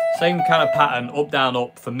 Same kind of pattern, up, down,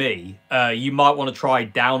 up for me. You might want to try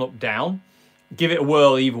down, up, down. Give it a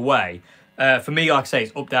whirl either way. For me, like I say,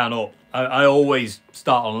 it's up, down, up. I always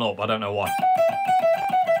start on an up, I don't know why.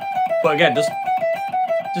 But again, just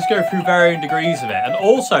go through varying degrees of it. And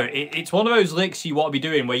also, it's one of those licks you want to be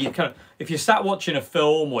doing where you kind of, if you're sat watching a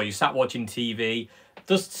film or you sat watching TV,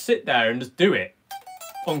 just sit there and just do it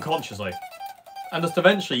unconsciously. And just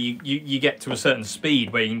eventually you get to a certain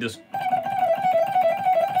speed where you can just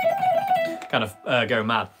kind of go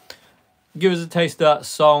mad. Give us a taste of that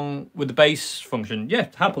song with the bass function. Yeah,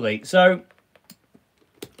 happily. So,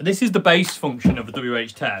 this is the bass function of the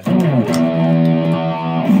WH-10.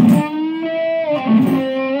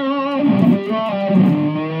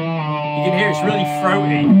 You can hear it's really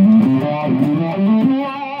throaty.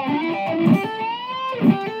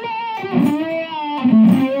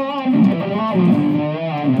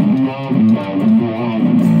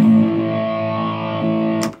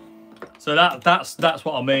 So that's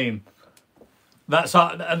what I mean.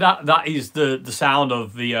 That is the sound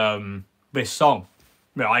of the this song.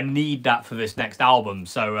 You know, I need that for this next album.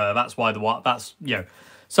 So that's why you know.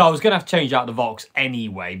 So I was gonna have to change out the Vox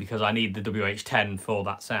anyway because I need the WH-10 for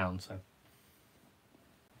that sound. So.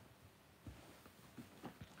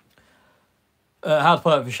 How to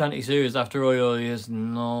play it for Shanty series after all your years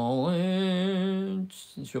knowledge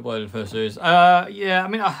since you played the first series. Yeah, I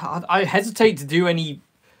mean, I hesitate to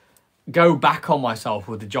go back on myself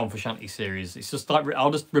with the John Frusciante series. It's just like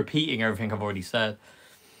I'll just repeating everything I've already said.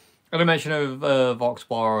 Animation of Vox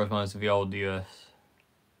Bar reminds of the old US.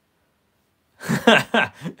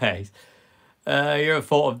 Hey, you ever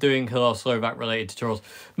thought of doing Hillel Slovak related tutorials?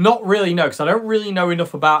 Not really, no, because I don't really know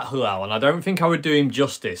enough about Hillel, and I don't think I would do him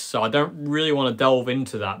justice. So I don't really want to delve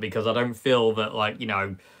into that because I don't feel that, like, you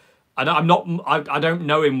know, I don't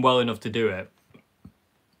know him well enough to do it.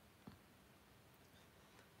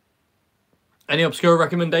 Any obscure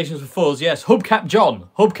recommendations for fuzz? Yes, Hubcap John.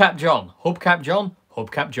 Hubcap John. Hubcap John.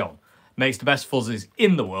 Hubcap John. Makes the best fuzzes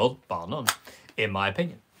in the world, bar none, in my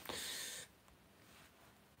opinion.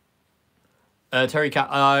 Terry Cat,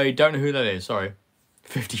 I don't know who that is, sorry.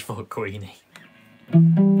 50-foot Queenie.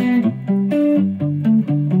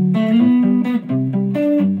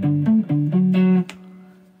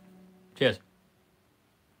 Cheers.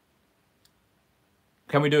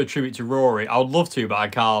 Can we do a tribute to Rory? I would love to, but I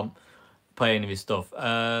can't play any of his stuff.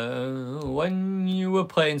 When you were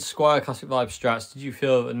playing Squire Classic Vibe Strats, did you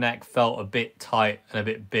feel that the neck felt a bit tight and a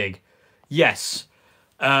bit big? Yes.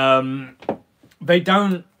 They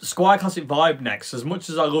don't... Squire Classic Vibe necks, as much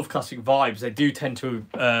as I love Classic Vibes, they do tend to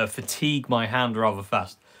fatigue my hand rather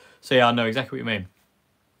fast. So yeah, I know exactly what you mean.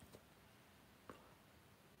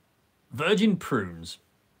 Virgin prunes.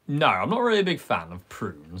 No, I'm not really a big fan of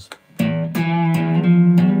prunes.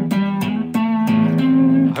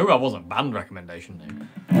 I hope that wasn't a band recommendation name.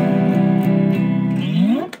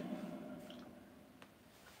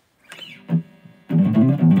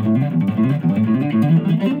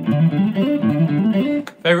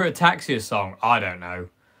 Favorite Ataxia song? I don't know.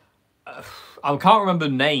 I can't remember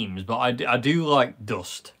names, but I do like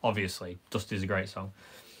Dust, obviously. Dust is a great song.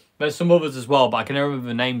 There's some others as well, but I can never remember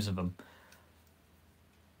the names of them.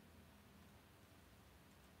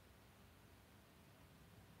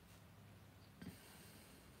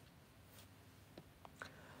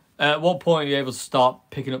 At what point are you able to start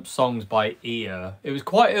picking up songs by ear? It was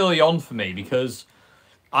quite early on for me because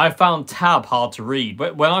I found tab hard to read.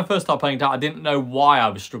 When I first started playing tab, I didn't know why I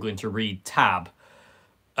was struggling to read tab.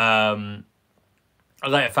 I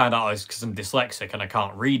later found out it's because I'm dyslexic and I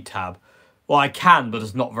can't read tab. Well, I can, but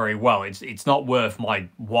it's not very well. It's not worth my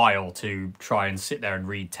while to try and sit there and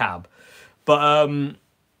read tab. But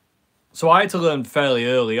so I had to learn fairly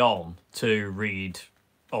early on to read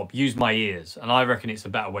or use my ears, and I reckon it's a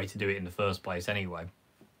better way to do it in the first place anyway.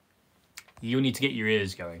 You need to get your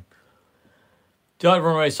ears going. Do you like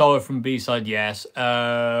Runaway Solo from B-side? Yes.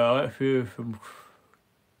 From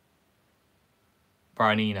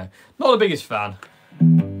Brian Eno. Not the biggest fan.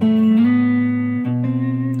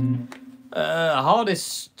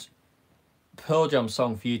 Hardest Pearl Jam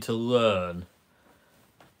song for you to learn.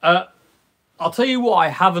 I'll tell you what I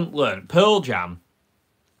haven't learned, Pearl Jam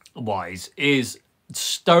wise, is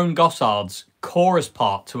Stone Gossard's chorus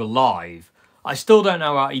part to Alive. I still don't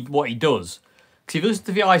know what he does. Because if you listen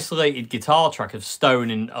to the isolated guitar track of Stone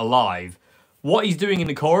in Alive, what he's doing in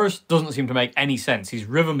the chorus doesn't seem to make any sense. His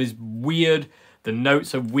rhythm is weird. The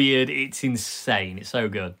notes are weird. It's insane. It's so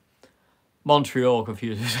good. Montreal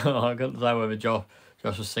confused. I couldn't say whether Josh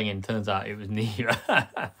was singing. Turns out it was neither.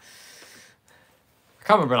 I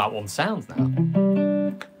can't remember how that one sounds now.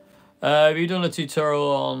 Have you done a tutorial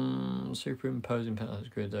on superimposing pentacles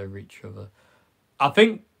grid over each other? I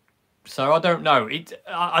think so. I don't know.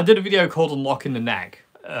 I did a video called Unlocking the Neck.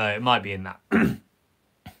 It might be in that.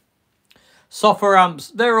 Software amps,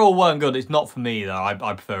 they're all well and good. It's not for me though. I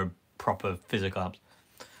prefer proper physical amps.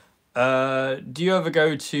 Do you ever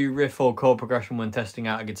go to riff or chord progression when testing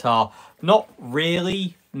out a guitar? Not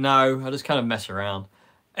really. No, I just kind of mess around.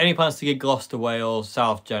 Any plans to get Gloucester, Wales,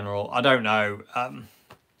 South General? I don't know.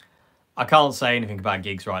 I can't say anything about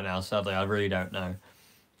gigs right now, sadly. I really don't know.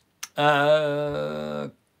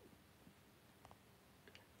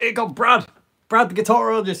 It got Brad. Brad the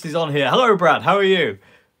guitarologist is on here. Hello, Brad. How are you?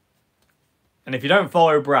 And if you don't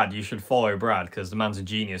follow Brad, you should follow Brad because the man's a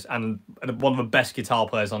genius and one of the best guitar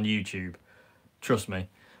players on YouTube. Trust me.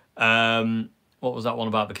 What was that one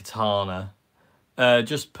about the Katana?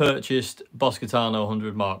 Just purchased Boss Katana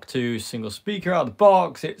 100 Mark II, single speaker out of the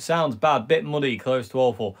box. It sounds bad, bit muddy, close to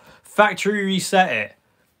awful. Factory reset it.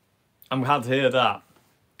 I'm glad to hear that. I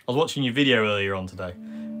was watching your video earlier on today.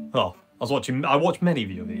 Oh, I watched many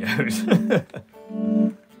of your videos.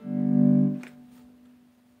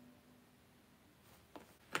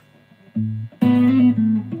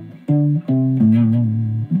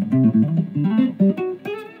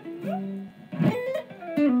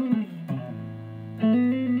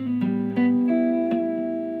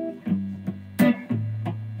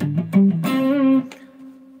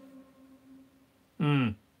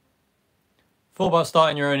 Thought about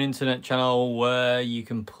starting your own internet channel where you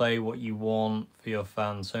can play what you want for your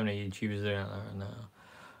fans. So many YouTubers doing that now.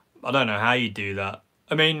 I don't know how you do that.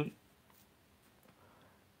 I mean,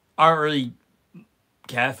 I don't really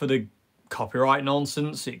care for the copyright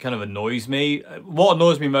nonsense. It kind of annoys me. What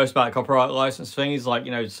annoys me most about a copyright license thing is, like, you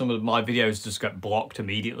know, some of my videos just get blocked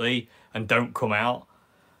immediately and don't come out.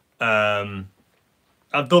 I've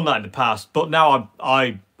done that in the past, but now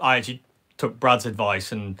I actually took Brad's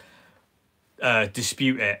advice and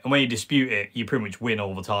dispute it, and when you dispute it, you pretty much win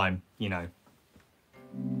all the time, you know.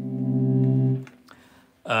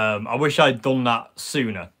 I wish I'd done that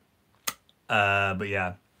sooner, but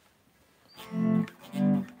yeah.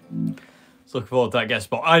 So looking forward to that guest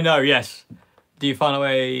spot. I know, yes. Do you find a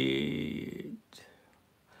way?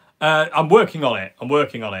 I'm working on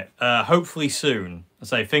it. Hopefully soon. I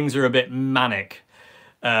say things are a bit manic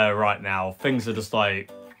right now. Things are just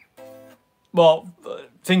like, well,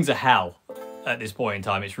 things are hell at this point in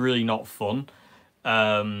time. It's really not fun.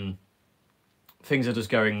 Things are just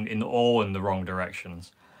going in the wrong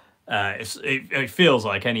directions. It feels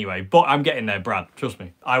like anyway, but I'm getting there, Brad. Trust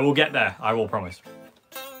me. I will get there. I will promise.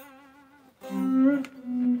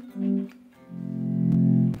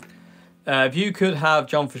 If you could have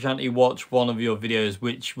John Frusciante watch one of your videos,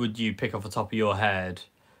 which would you pick off the top of your head?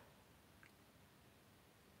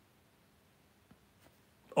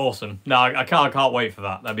 Awesome. No, I can't wait for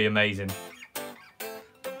that. That'd be amazing.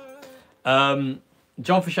 John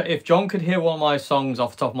Frusciante, if John could hear one of my songs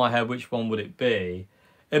off the top of my head, which one would it be?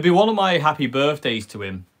 It'd be one of my happy birthdays to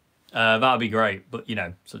him. That would be great, but you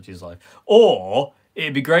know, such is life. Or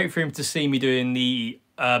it'd be great for him to see me doing the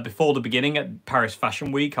Before the Beginning at Paris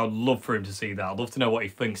Fashion Week. I'd love for him to see that. I'd love to know what he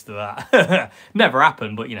thinks to that. Never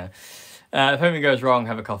happened, but you know. If anything goes wrong,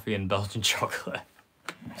 have a coffee and Belgian chocolate.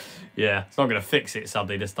 Yeah, it's not going to fix it,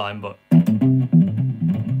 sadly, this time, but...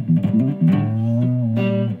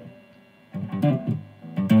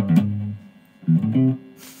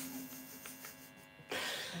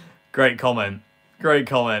 Great comment. Great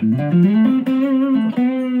comment.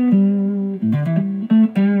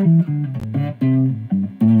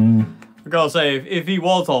 I gotta say, if he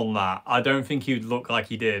was on that, I don't think he'd look like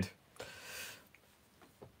he did.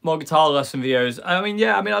 More guitar lesson videos. I mean,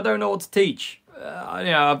 yeah. I mean, I don't know what to teach. You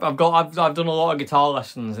know, I've done a lot of guitar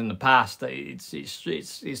lessons in the past.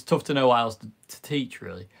 It's tough to know what else to teach,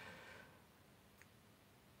 really.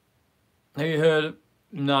 Have you heard?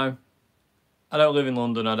 No, I don't live in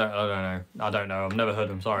London. I don't know. I don't know. I've never heard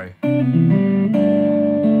them. Sorry.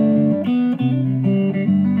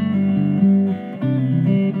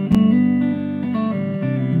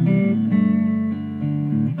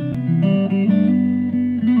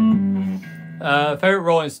 Favorite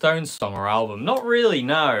Rolling Stones song or album? Not really,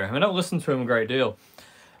 no. I mean, I don't listen to them a great deal.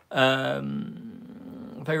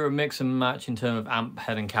 Favorite mix and match in terms of amp,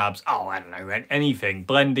 head, and cabs? Oh, I don't know, anything.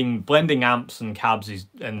 Blending amps and cabs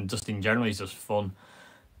and just in general is just fun.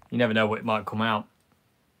 You never know what might come out.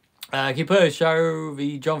 Can you play a show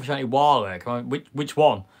the John Frusciante Warlick? Which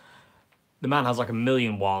one? The man has like a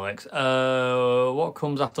million Warlicks. What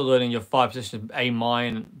comes after learning your 5 positions A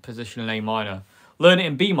minor position in A minor? Learn it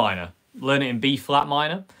in B minor. Learn it in B flat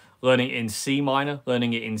minor, learning it in C minor,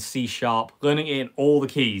 learning it in C sharp, learning it in all the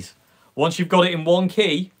keys. Once you've got it in one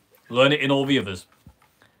key, learn it in all the others.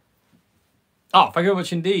 Oh, thank you very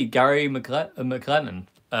much indeed, Gary McLennan,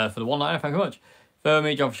 for the one-liner. Thank you very much. For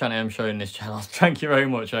me, John Frusciante, I'm showing this channel. Thank you very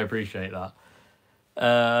much. I appreciate that.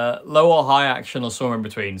 Low or high action or somewhere in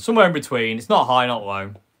between? Somewhere in between. It's not high, not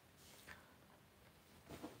low.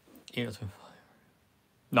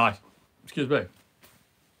 Nice. Excuse me.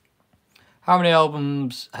 How many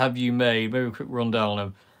albums have you made? Maybe a quick rundown on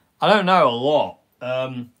them. I don't know, a lot.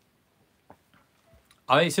 I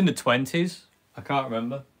think it's in the 20s. I can't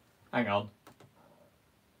remember. Hang on.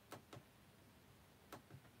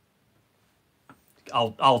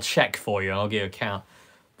 I'll check for you and I'll give you a count.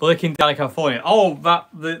 Blicking down in California. Oh, that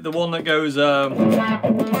the one that goes that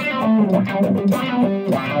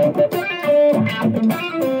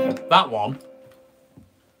one.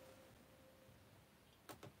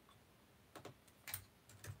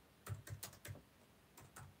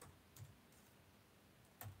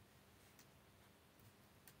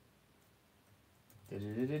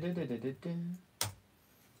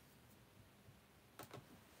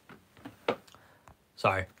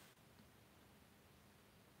 Sorry.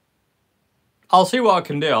 I'll see what I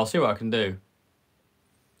can do. I'll see what I can do.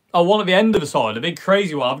 Oh, one at the end of the song, the big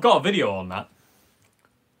crazy one. I've got a video on that.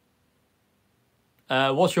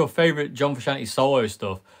 What's your favourite John Frusciante solo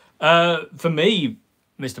stuff? For me,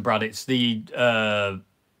 Mr. Brad, it's the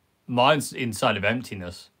Mine's Inside of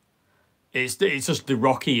Emptiness. It's just the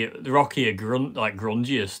rockier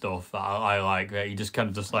grungier stuff that I like. You just kind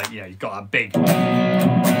of just like, you know, you've got that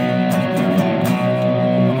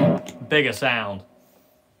bigger sound.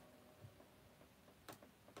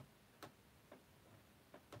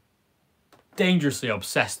 Dangerously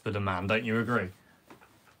obsessed with the man, don't you agree?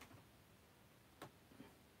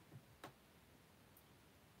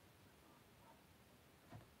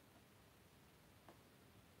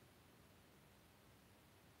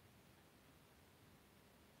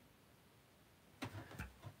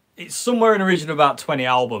 It's somewhere in the region of about 20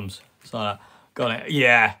 albums. So, got it.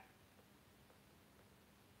 Yeah.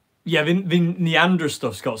 Yeah, the Neander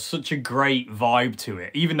stuff's got such a great vibe to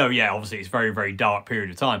it. Even though, yeah, obviously it's a very, very dark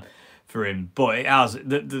period of time for him. But it has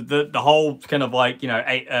the whole kind of like, you know,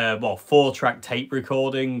 4-track tape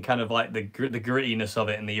recording, kind of like the grittiness of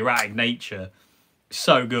it and the erratic nature.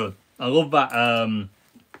 So good. I love that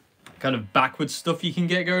kind of backwards stuff you can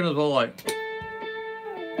get going as well, like...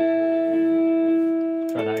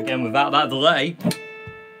 Try that again without that delay.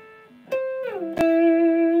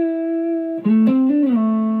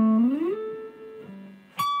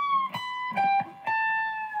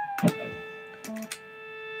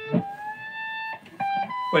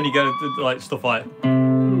 When you go to like stuff like...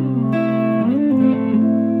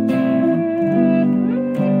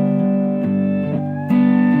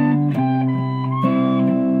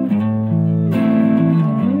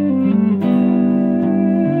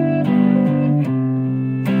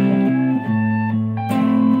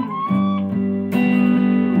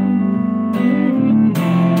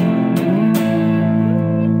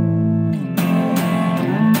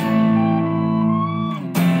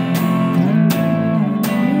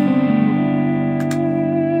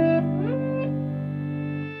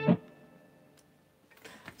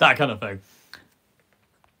 that kind of thing.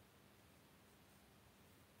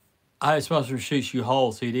 I Smash from Shoots You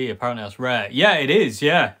Whole CD. Apparently that's rare. Yeah, it is,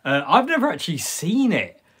 yeah. I've never actually seen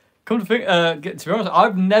it. Come to think, to be honest,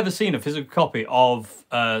 I've never seen a physical copy of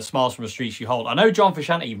Smiles from the Streets You Hold. I know John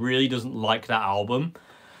Frusciante really doesn't like that album.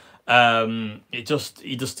 He just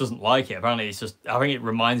doesn't like it. Apparently, it's just, I think it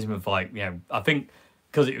reminds him of, like, you know, I think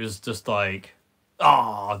because it was just like,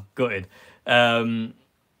 gutted.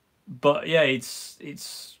 But yeah,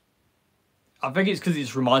 it's. I think it's because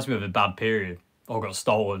it reminds me of a bad period or got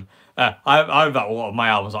stolen. I have that a lot of my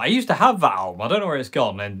albums. I used to have that album. I don't know where it's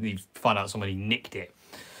gone. And you find out somebody nicked it.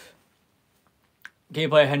 Can you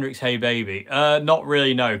play Hendrix Hey Baby? Not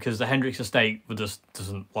really, no, because the Hendrix estate just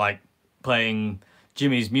doesn't like playing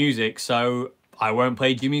Jimmy's music, so I won't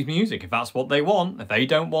play Jimmy's music if that's what they want. If they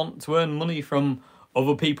don't want to earn money from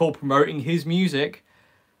other people promoting his music,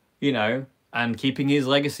 you know, and keeping his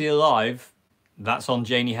legacy alive, that's on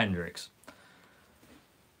Jimi Hendrix.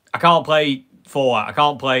 I can't play Fallout. I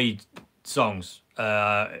can't play songs.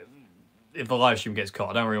 If the live stream gets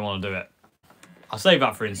cut, I don't really want to do it. I'll save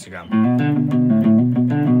that for Instagram.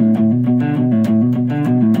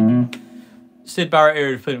 Syd Barrett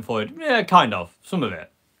era of Pink Floyd. Yeah, kind of. Some of it.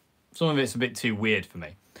 Some of it's a bit too weird for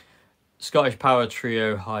me. Scottish Power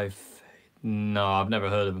Trio High Faith. No, I've never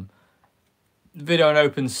heard of them. Video on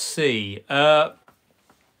OpenSea.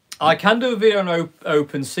 I can do a video on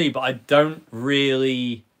OpenSea, but I don't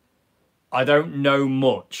know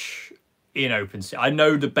much in OpenSea. I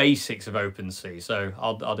know the basics of OpenSea, so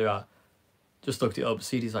I'll do that. Just looked it up.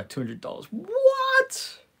 CD's like $200.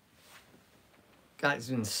 What? That's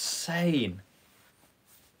insane.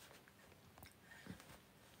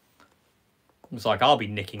 It's like I'll be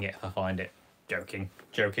nicking it if I find it. Joking.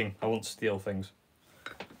 I won't steal things.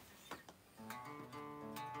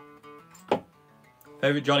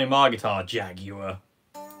 Favorite Johnny Marr guitar? Jaguar.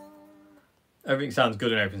 Everything sounds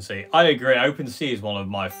good in OpenSea. I agree. OpenSea is one of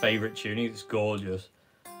my favourite tunings. It's gorgeous.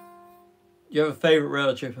 You have a favourite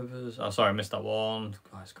rail trip of us? Oh, sorry, I missed that one.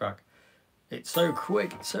 Nice crack. It's so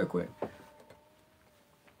quick. It's so quick.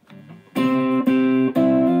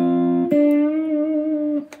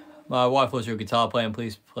 My wife loves your guitar playing.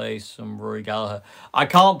 Please play some Rory Gallagher. I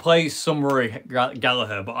can't play some Rory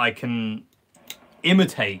Gallagher, but I can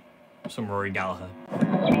imitate some Rory Gallagher.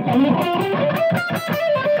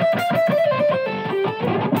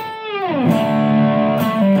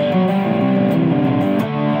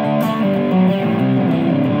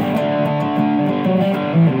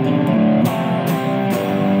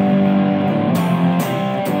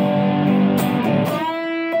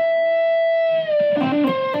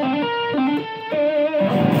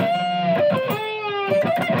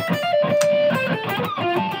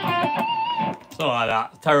 Something like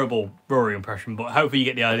that. Terrible Rory impression, but hopefully you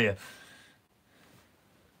get the idea.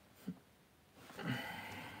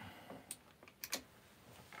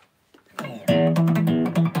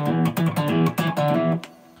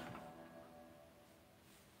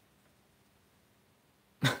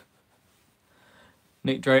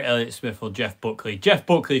 Nick Drake, Elliott Smith, or Jeff Buckley? Jeff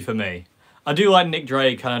Buckley for me. I do like Nick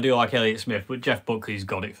Drake and I do like Elliott Smith, but Jeff Buckley's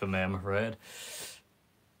got it for me, I'm afraid.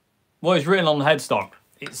 What is written on the headstock?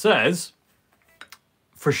 It says,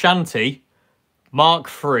 Frusciante, Mark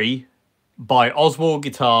III, by Oswald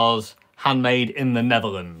Guitars, handmade in the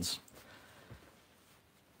Netherlands.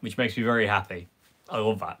 Which makes me very happy. I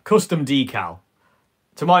love that. Custom decal.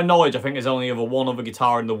 To my knowledge, I think there's only ever one other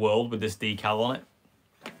guitar in the world with this decal on it.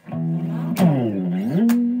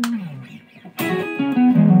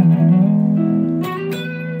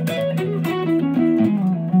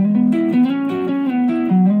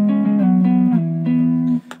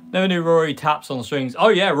 Never knew Rory taps on strings. Oh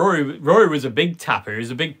yeah, Rory was a big tapper. He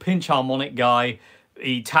was a big pinch harmonic guy.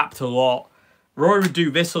 He tapped a lot. Rory would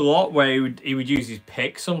do this a lot, where he would use his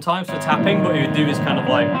pick sometimes for tapping, but he would do this kind of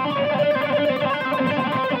like...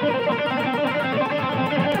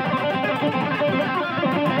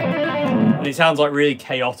 And it sounds like really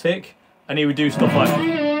chaotic, and he would do stuff like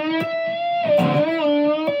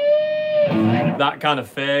that kind of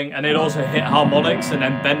thing, and he'd also hit harmonics and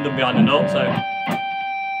then bend them behind the note, so...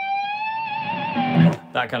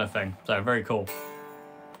 that kind of thing. So, very cool.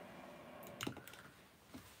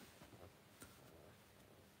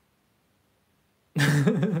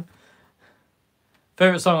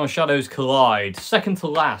 Favourite song on Shadows Collide? Second to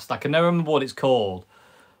last. I can never remember what it's called.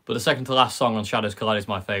 But the second to last song on Shadows Collide is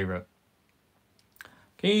my favourite.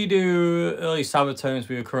 Can you do early Sabatones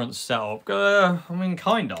with your current setup? I mean,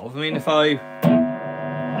 kind of. I mean, if I...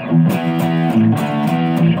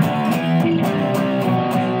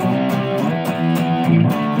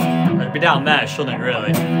 It'd be down there, shouldn't it,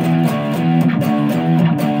 really?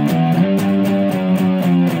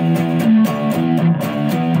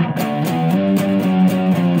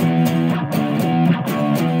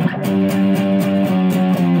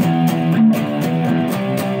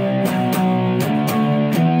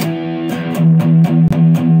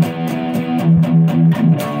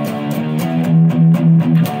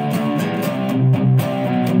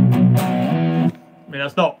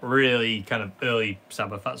 that's not really kind of early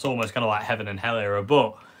Sabbath. That's almost kind of like Heaven and Hell era,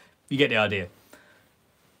 but you get the idea.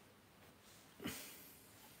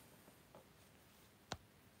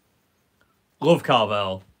 Love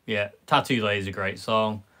Carvel. Yeah, Tattoo Lay is a great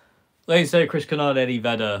song. Lane Say, Chris Kennard, Eddie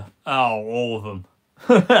Vedder. Oh, all of them.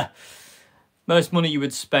 Most money you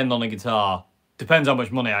would spend on a guitar. Depends how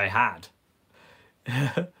much money I had.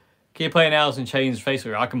 Can you play an Alice in Chains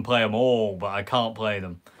Facebook? I can play them all, but I can't play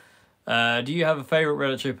them. Do you have a favourite Red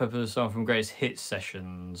Hot Chili Peppers song from Greatest Hits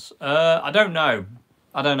sessions? I don't know.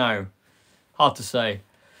 I don't know. Hard to say.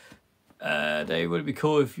 Dave, would it be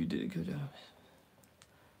cool if you did a good job?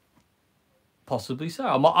 Possibly so.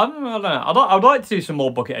 I don't know. I'd like to do some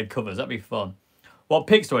more Buckethead covers. That'd be fun. What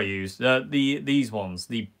picks do I use? These ones.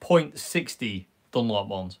 The .60 Dunlop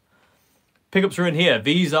ones. Pickups are in here.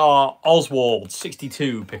 These are Oswald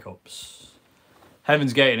 62 pickups.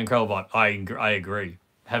 Heaven's Gate and Incredible Vibe. I agree.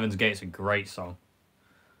 Heaven's Gate's a great song.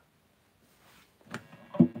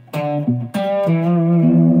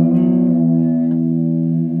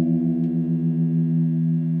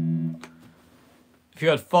 If you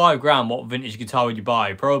had $5,000, what vintage guitar would you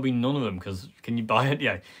buy? Probably none of them, because can you buy it?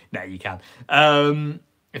 Yeah, no, you can.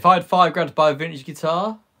 If I had $5,000 to buy a vintage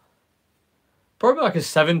guitar, probably like a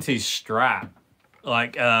 70s Strat.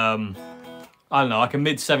 Like, I don't know, like a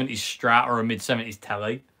mid-70s Strat or a mid-70s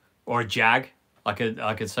Tele. Or a Jag. Like a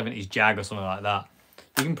 70s Jag or something like that.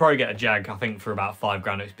 You can probably get a Jag, I think, for about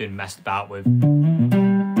 $5,000. It's been messed about with.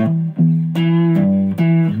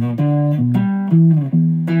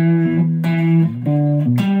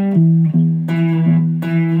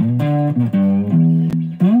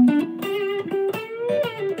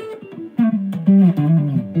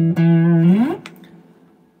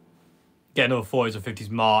 Get another 40s or 50s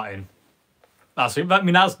Martin. That's a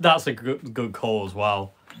good call as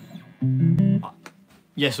well.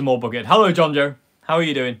 Yes, some more Bucket. Hello, John Joe. How are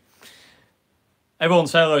you doing? Everyone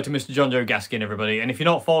say hello to Mr. John Joe Gaskin, everybody. And if you're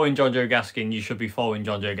not following John Joe Gaskin, you should be following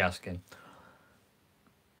John Joe Gaskin.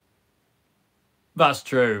 That's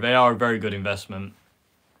true. They are a very good investment.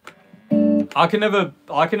 I can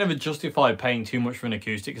never justify paying too much for an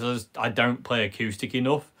acoustic because I don't play acoustic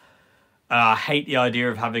enough. I hate the idea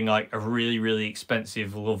of having like a really, really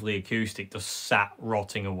expensive, lovely acoustic just sat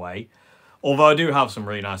rotting away. Although I do have some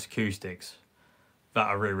really nice acoustics that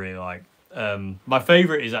I really, really like. My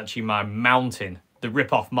favourite is actually my Mountain, the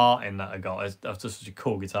rip-off Martin that I got. That's just such a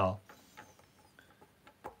cool guitar.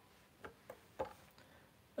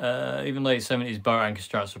 Even late 70s boat anchor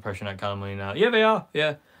Strats suppression that kind of money now. Yeah, they are,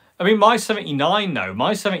 yeah. I mean, my 79 though,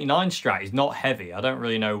 my 79 Strat is not heavy. I don't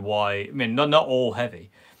really know why. I mean, not all heavy.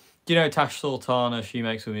 Do you know Tash Sultana? She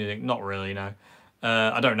makes good music. Not really, no.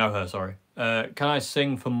 I don't know her, sorry. Can I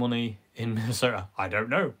sing for money in Minnesota? I don't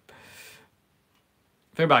know.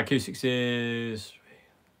 The thing about acoustics is...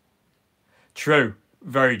 True.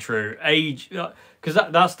 Very true. Age... Because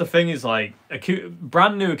that's the thing is, like,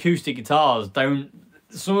 brand new acoustic guitars don't...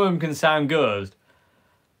 Some of them can sound good,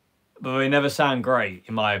 but they never sound great,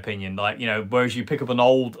 in my opinion. Like, you know, whereas you pick up an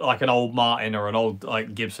old Martin or an old,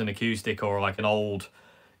 like, Gibson acoustic or, like, an old...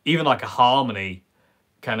 Even, like, a Harmony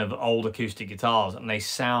kind of old acoustic guitars, and they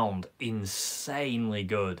sound insanely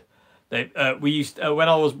good. We used when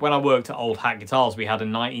I worked at Old Hat Guitars, we had a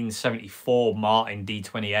 1974 Martin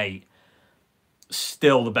D28.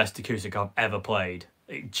 Still the best acoustic I've ever played.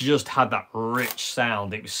 It just had that rich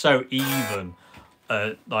sound. It was so even,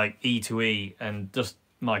 like E to E, and just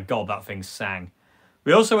my God, that thing sang.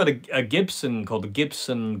 We also had a Gibson called the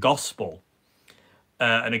Gibson Gospel,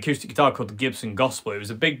 an acoustic guitar called the Gibson Gospel. It was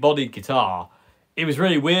a big-bodied guitar. It was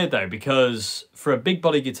really weird though, because for a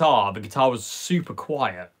big-bodied guitar, the guitar was super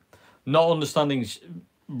quiet. Not understanding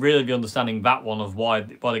that one of why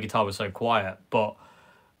the guitar was so quiet, but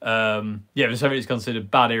yeah, the 70s is considered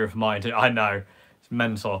bad era for mine too. I know, it's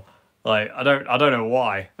mental. Like I don't know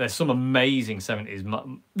why. There's some amazing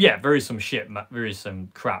 70s. Yeah, there is some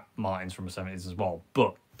crap Martins from the 70s as well.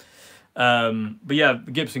 But yeah,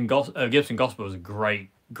 Gibson Gospel was a great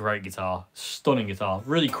guitar, stunning guitar,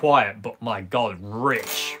 really quiet, but my God,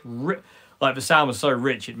 rich. Like the sound was so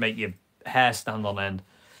rich, it'd make your hair stand on end.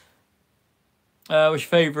 What's your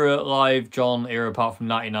favourite live John era apart from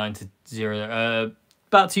 99 to 0?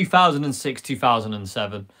 About 2006,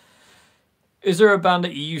 2007. Is there a band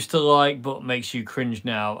that you used to like but makes you cringe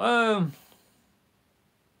now?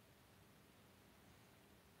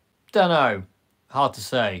 Don't know. Hard to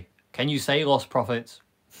say. Can you say Lost Prophets?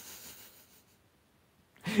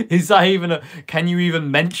 Is that even a... Can you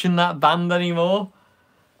even mention that band anymore?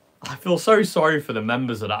 I feel so sorry for the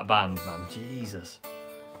members of that band, man. Jesus.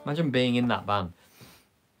 Imagine being in that band.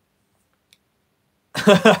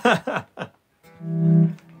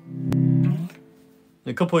 In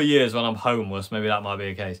a couple of years when I'm homeless, maybe that might be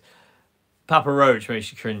the case. Papa Roach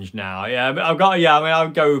makes you cringe now. Yeah, I've got. Yeah, I mean, I'll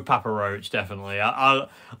go with Papa Roach definitely. I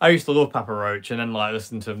used to love Papa Roach, and then like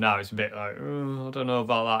listen to him now, it's a bit like I don't know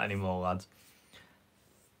about that anymore, lads.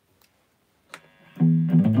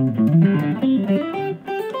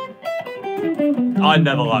 I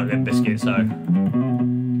never liked Limp Bizkit, so.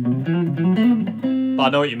 But I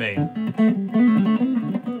know what you mean.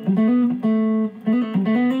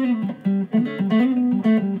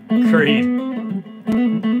 Creed.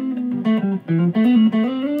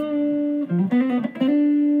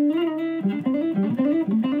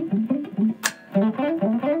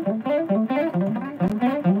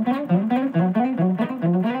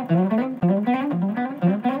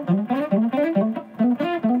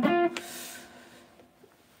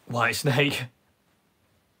 Whitesnake.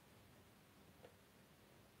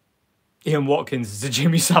 Ian Watkins is the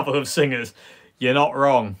Jimmy Savile of singers. You're not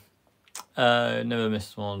wrong. Never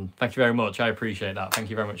missed one. Thank you very much. I appreciate that. Thank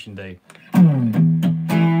you very much indeed.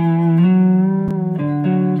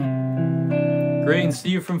 Greetings to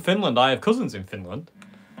you from Finland. I have cousins in Finland.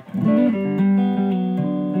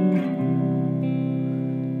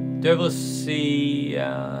 Do you ever see...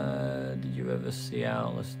 did you ever see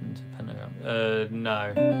Al listen to Pentagram?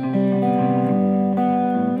 No.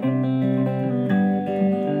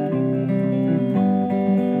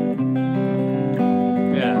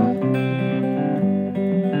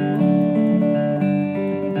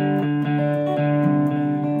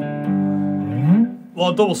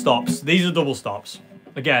 Well, double stops. These are double stops.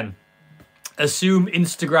 Again, assume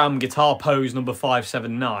Instagram guitar pose number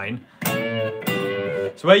 579.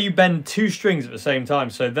 So where you bend two strings at the same time.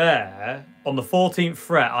 So there, on the 14th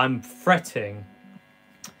fret, I'm fretting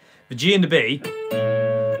the G and the B,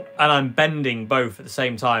 and I'm bending both at the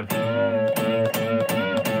same time.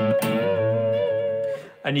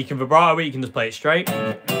 And you can vibrato it, you can just play it straight.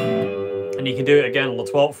 And you can do it again on the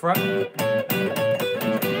 12th fret.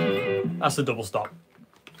 That's a double stop.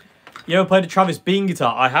 You ever played a Travis Bean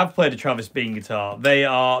guitar? I have played a Travis Bean guitar. They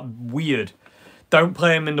are weird. Don't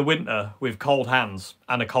play them in the winter with cold hands,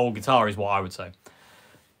 and a cold guitar is what I would say.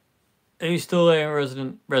 Are you still there,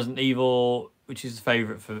 Resident Evil, which is the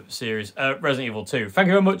favourite for series? Resident Evil 2. Thank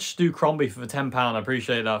you very much, Stu Crombie, for the £10. I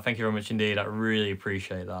appreciate that. Thank you very much indeed. I really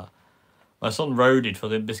appreciate that. My son roaded for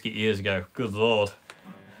Limp Bizkit years ago. Good lord.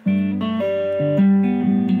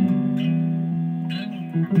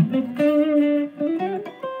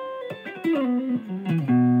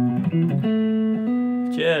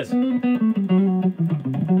 Cheers.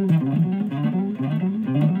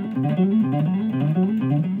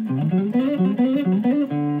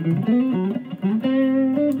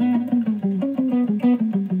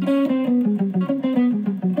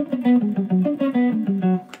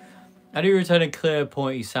 How do you retain a clear,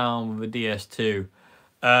 pointy sound with a DS2?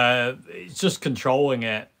 It's just controlling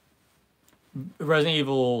it. Resident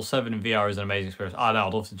Evil 7 in VR is an amazing experience. I know,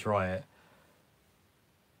 I'd love to try it.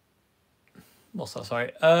 What's that,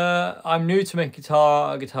 sorry? I'm new to make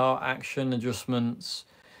guitar action adjustments.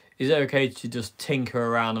 Is it okay to just tinker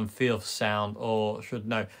around and feel for sound, or should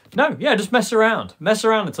no? No, yeah, just mess around. Mess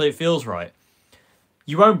around until it feels right.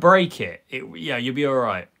 You won't break it. Yeah, you'll be all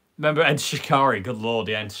right. Remember Enter Shikari? Good lord,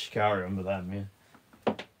 yeah, Enter Shikari. Remember them, yeah.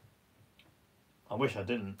 I wish I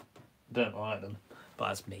didn't. I don't like them, but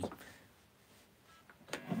that's me.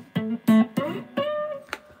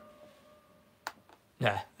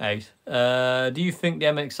 Yeah, Ace. Do you think the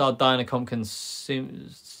MXR Dynacomp can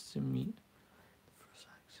simulate?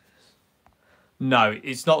 No,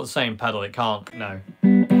 it's not the same pedal. It can't. No.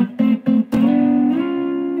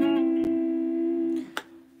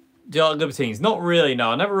 Do you like Libertines? Not really. No,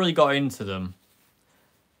 I never really got into them.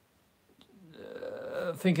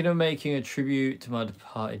 Thinking of making a tribute to my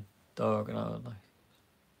departed dog, and I would like.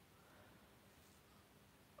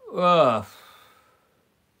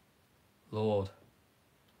 Lord.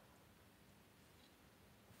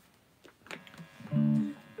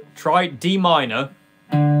 Try D minor,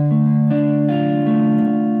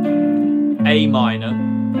 A minor,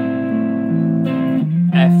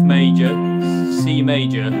 F major, C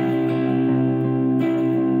major,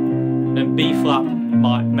 then B flat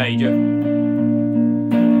major,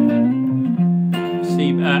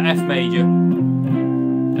 F major,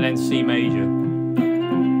 and then C major.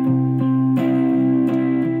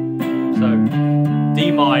 So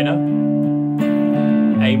D minor,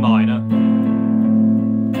 A minor,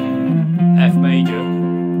 F major,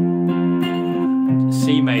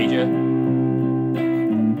 C major,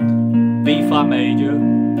 B flat major,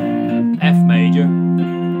 F major,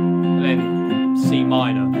 and then C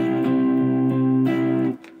minor.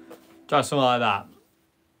 Try something like that.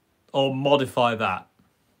 Or modify that.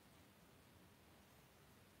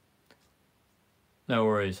 No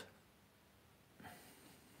worries.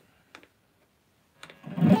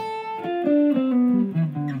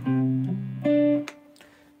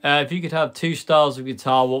 If you could have two styles of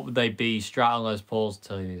guitar, what would they be? Strat and Les Pauls,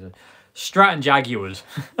 tell you. Strat and Jaguars.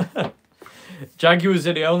 Jaguars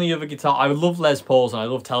are the only other guitar. I love Les Pauls and I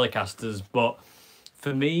love Telecasters, but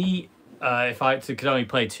for me, if I could only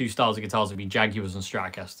play two styles of guitars, it'd be Jaguars and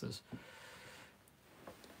Stratocasters.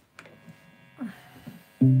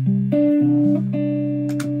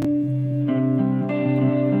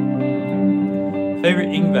 Favorite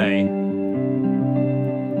Yngwie?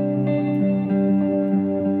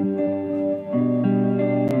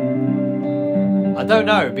 I don't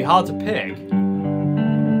know. It'd be hard to pick.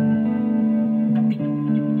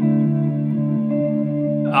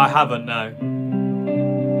 I haven't, no.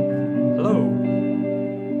 Hello.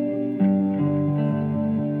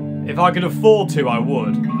 If I could afford to, I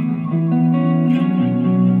would.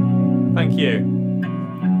 Thank you.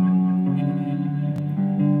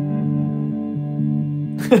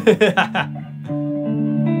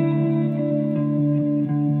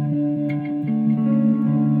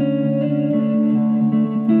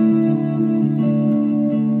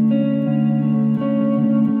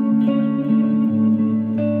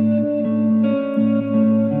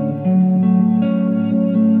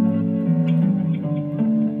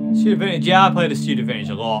 Studio Vintage, yeah, I play the Studio Vintage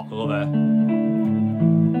a lot. I love it.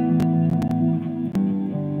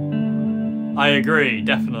 I agree,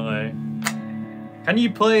 definitely. Can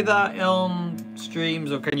you play that on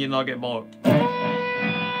streams or can you not get more?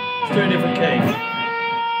 Let's do a different key.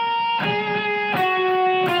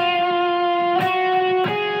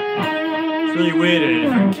 It's really weird in a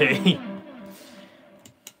different key.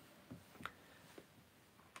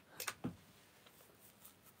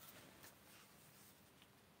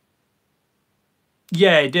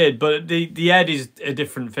 Yeah, it did, but the Ed is a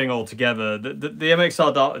different thing altogether. The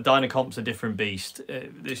MXR Dynacomp's a different beast.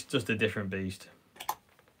 It's just a different beast.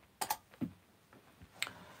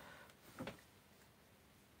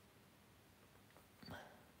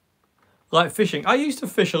 Like fishing. I used to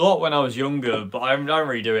fish a lot when I was younger, but I don't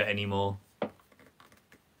really do it anymore.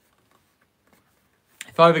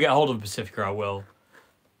 If I ever get hold of a Pacifica, I will.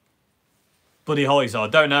 Buddy Holly's, I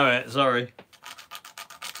don't know it, sorry.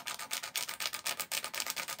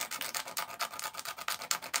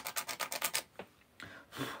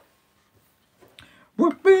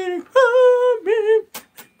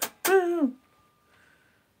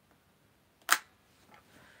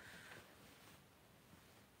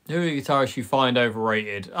 Who are the guitarists you find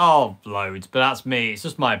overrated? Oh, loads, but that's me. It's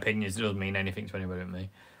just my opinions. It doesn't mean anything to anybody but me.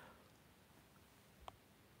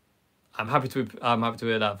 I'm happy to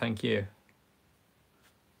hear that. Thank you.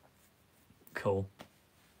 Cool.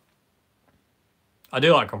 I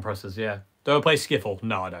do like compressors, yeah. Do I play skiffle?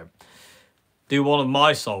 No, I don't. Do one of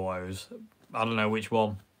my solos. I don't know which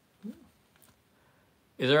one.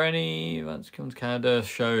 Is there any Advanced Come to Canada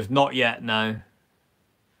shows? Not yet, no.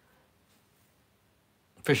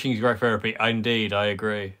 Fishing is great therapy. Indeed, I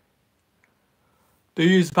agree. Do you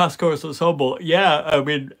use the past chorus ensemble? Yeah, I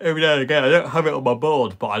mean, every now and again. I don't have it on my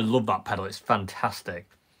board, but I love that pedal. It's fantastic.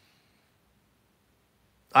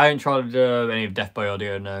 I haven't tried any of Death by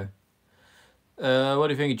Audio, no. What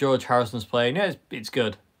do you think of George Harrison's playing? Yeah, it's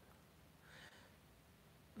good.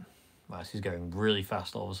 Wow, this is going really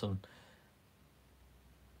fast all of a sudden.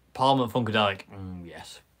 Parliament Funkadelic,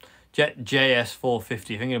 yes. JS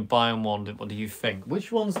 450, thinking of buying one, what do you think? Which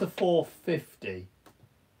one's the 450?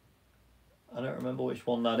 I don't remember which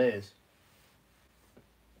one that is.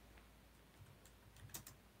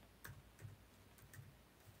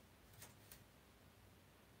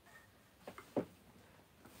 I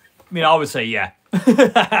mean, I would say yeah.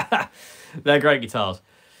 They're great guitars.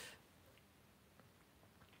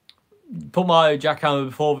 Put my jackhammer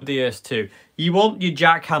before the DS2. You want your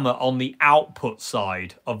jackhammer on the output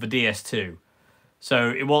side of the DS2. So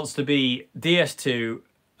it wants to be DS2,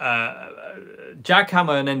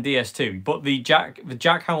 jackhammer and then DS2. But the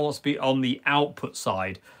jackhammer wants to be on the output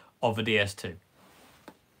side of the DS2.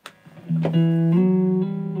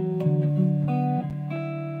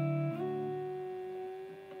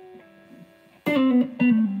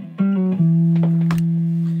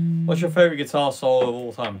 What's your favourite guitar solo of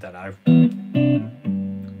all time? I don't know.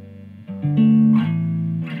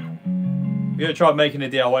 You gonna try making a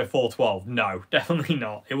DIY 412? No, definitely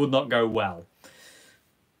not. It would not go well.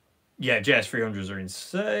 Yeah, JS300s are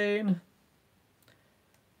insane.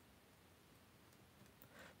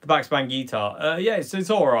 The Backspan guitar. Yeah,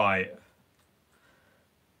 it's alright.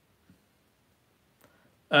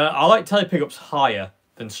 I like tele pickups higher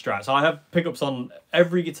than Strats. I have pickups on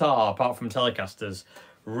every guitar apart from Telecasters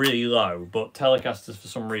really low, but Telecasters for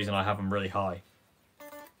some reason I have them really high.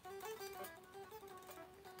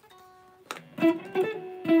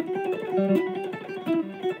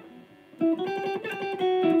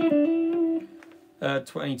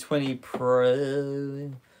 2020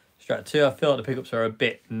 Pro Strat 2. I feel like the pickups are a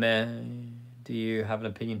bit meh. Do you have an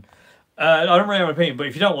opinion? I don't really have an opinion, but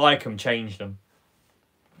if you don't like them, change them.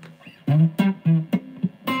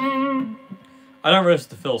 I don't listen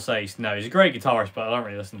to Phil Sace. No, he's a great guitarist, but I don't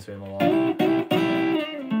really listen to him a lot.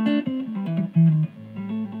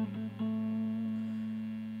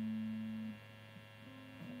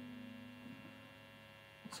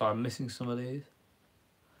 Sorry, I'm missing some of these.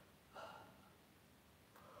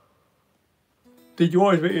 Did you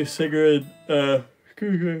always be a singer and,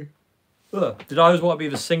 Did I always want to be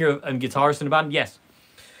the singer and guitarist in a band? Yes.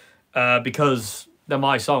 Because they're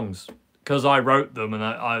my songs. Because I wrote them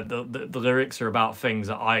and the lyrics are about things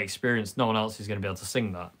that I experienced. No one else is going to be able to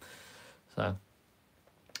sing that. So,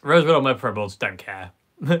 Rosebud or Pro Buds, don't care.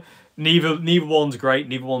 neither one's great.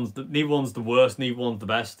 Neither one's the worst. Neither one's the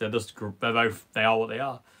best. They are what they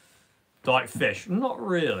are. They're like Fish. Not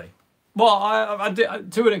really. Well, I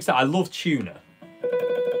to an extent. I love Tuner.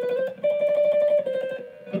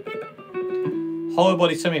 Hollow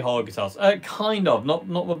body, semi-hollow guitars. Kind of. Not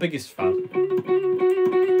my biggest fan.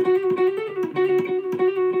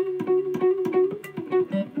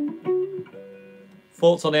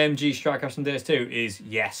 Thoughts on AMG Stratocaster and DS2 is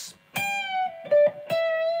yes.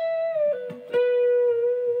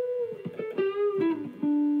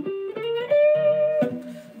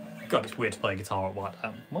 God, it's weird to play guitar at White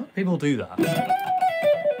Hat. Why do people do that?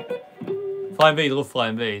 Flying V's, love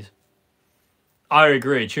Flying V's. I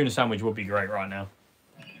agree, Tuna Sandwich would be great right now.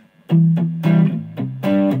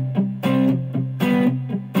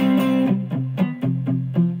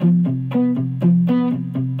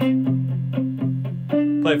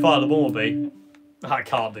 Play Fire the Bumblebee. I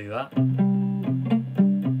can't do that.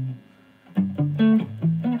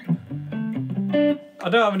 I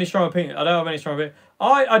don't have any strong opinion.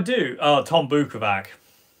 I do. Oh, Tom Bukovac.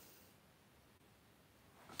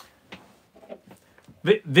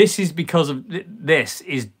 This is because of this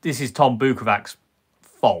is Tom Bukovac's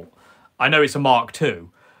fault. I know it's a Mark II.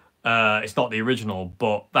 It's not the original,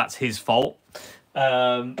 but that's his fault.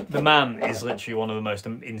 The man is literally one of the most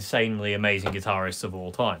insanely amazing guitarists of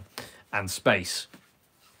all time, and space.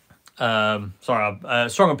 Strong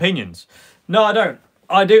opinions. No, I don't.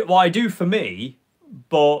 I do. Well, I do for me,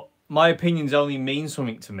 but my opinions only mean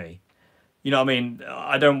something to me. You know what I mean?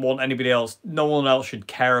 I don't want anybody else. No one else should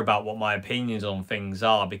care about what my opinions on things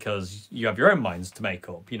are, because you have your own minds to make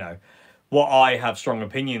up. You know, what I have strong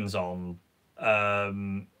opinions on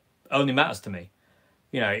only matters to me.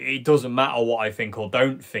 You know, it doesn't matter what I think or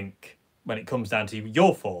don't think when it comes down to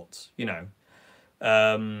your thoughts, you know.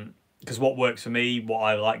 Because what works for me, what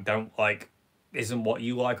I like, don't like, isn't what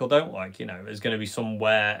you like or don't like, you know. There's going to be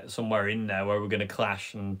somewhere in there where we're going to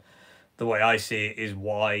clash, and the way I see it is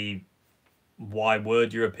why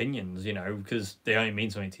word your opinions, you know, because they only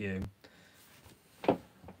mean something to you.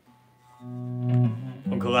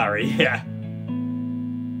 Uncle Larry, yeah.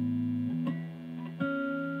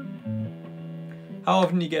 How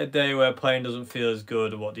often do you get a day where playing doesn't feel as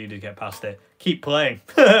good, or what do you do to get past it? Keep playing.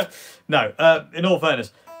 No, in all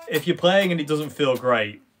fairness, if you're playing and it doesn't feel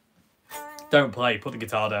great, don't play, put the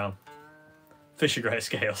guitar down. Fisher Great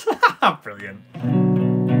Scales. Brilliant.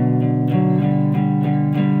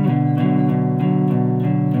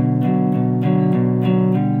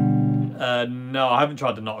 No, I haven't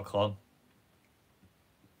tried the Notaclon.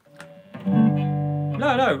 No,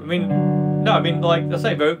 I mean, like I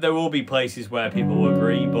say, there will be places where people will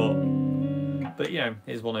agree, but you know,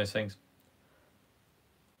 it's one of those things.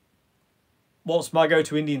 What's my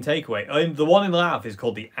go-to Indian takeaway? The one in Louth is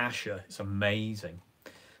called the Asher. It's amazing.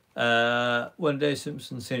 When Dave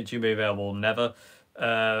Simpson signature be available? Never.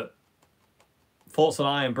 Thoughts on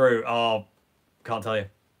Iron Brew? Oh, can't tell you.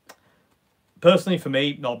 Personally, for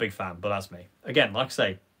me, not a big fan, but that's me. Again, like I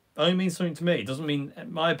say, only means something to me. It doesn't mean,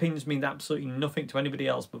 my opinions mean absolutely nothing to anybody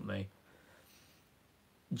else but me.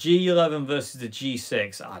 G11 versus the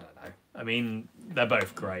G6, I don't know. I mean, they're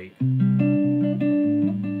both great.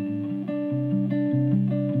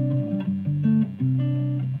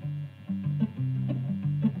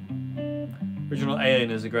 Original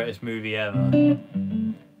Alien is the greatest movie ever.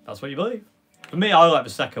 That's what you believe. For me, I like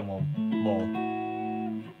the second one more.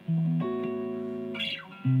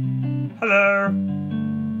 Hello.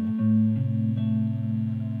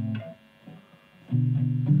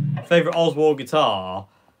 Favorite Oswald guitar?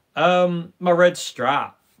 My red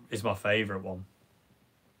Strat. is my favourite one.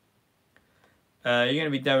 You're going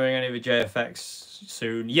to be demoing any of the JFX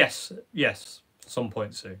soon? Yes, some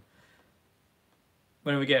point soon.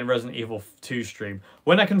 When are we getting Resident Evil 2 stream?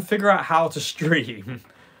 When I can figure out how to stream.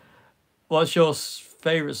 What's your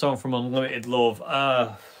favourite song from Unlimited Love?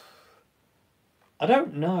 I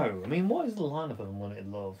don't know. I mean, what is the lineup of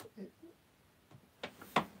Unlimited Love?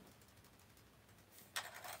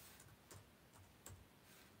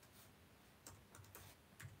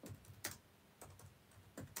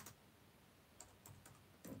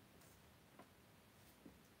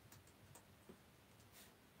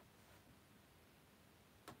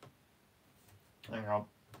 Hang on.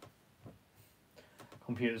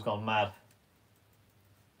 Computer's gone mad.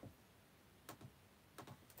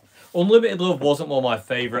 Unlimited Love wasn't one of my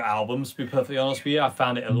favourite albums, to be perfectly honest with you. I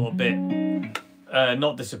found it a little bit,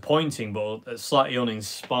 not disappointing, but slightly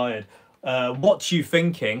uninspired. What You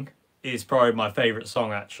Thinking is probably my favourite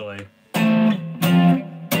song, actually.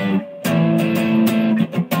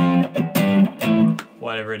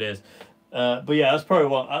 Whatever it is. But yeah, that's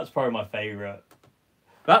probably my favourite.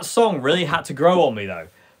 That song really had to grow on me, though.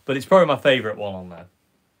 But it's probably my favourite one on there.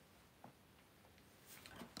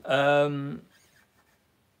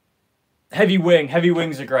 Heavy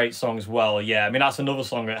Wing's a great song as well. Yeah, I mean, that's another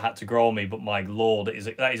song that had to grow on me, but my lord,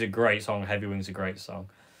 that is a great song. Heavy Wing's a great song.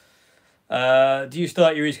 Do you still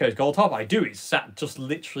like your East Coast Gold Top? I do. It's sat just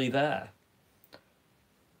literally there.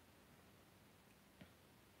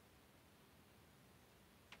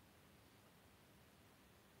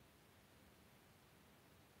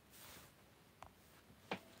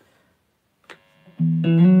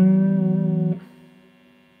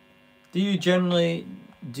 Do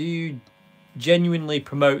you genuinely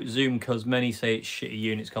promote Zoom because many say it's shitty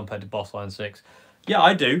units compared to Bossline 6? Yeah,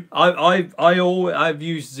 I do. I've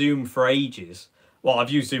used Zoom for ages. Well,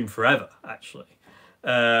 I've used Zoom forever, actually.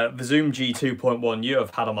 The Zoom G2.1U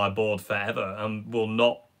I've had on my board forever and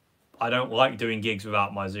I don't like doing gigs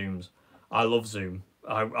without my Zooms. I love Zoom.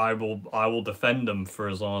 I will defend them for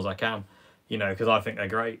as long as I can. You know, because I think they're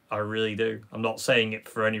great. I really do. I'm not saying it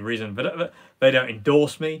for any reason, but they don't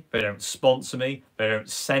endorse me. They don't sponsor me. They don't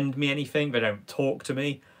send me anything. They don't talk to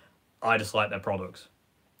me. I just like their products.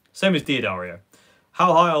 Same as Diodario.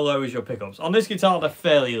 How high or low is your pickups? On this guitar, they're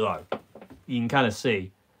fairly low. You can kind of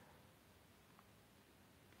see.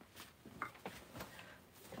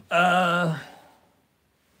 My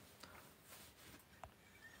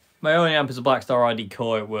only amp is a Blackstar ID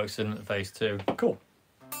Core. It works in interface too. Cool.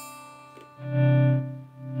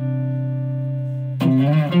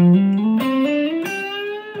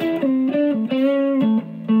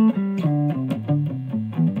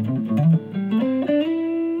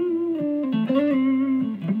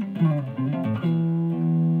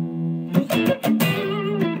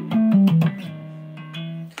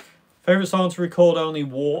 Favorite song to record only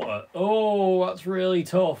Water? Oh, that's really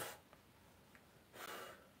tough.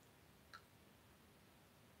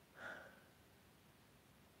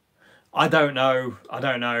 I don't know.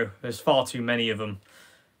 There's far too many of them.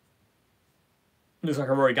 Looks like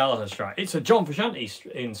a Roy Gallagher Strat. It's a John Frusciante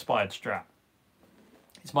inspired Strat.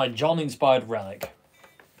 It's my John inspired relic.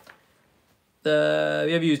 Have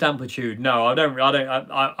you ever used Amplitude? No, I don't.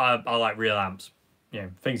 I like real amps. You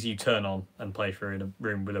know, things you turn on and play through in a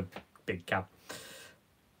room with a big cab.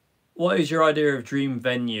 What is your idea of dream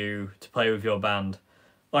venue to play with your band?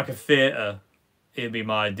 Like a theatre, it'd be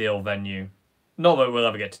my ideal venue. Not that we'll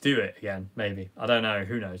ever get to do it again, maybe. I don't know,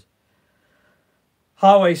 who knows.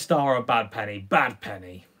 Highway Star or Bad Penny? Bad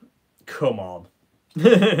Penny. Come on.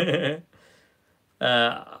 I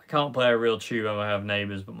can't play a real tune when I have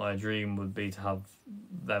neighbours, but my dream would be to have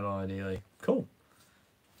them ideally. Cool.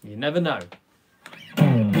 You never know.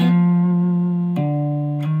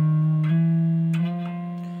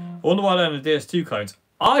 I wonder why there are no DS2 clones.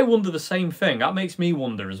 I wonder the same thing. That makes me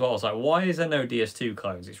wonder as well. It's like, why is there no DS2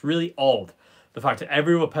 clones? It's really odd. The fact that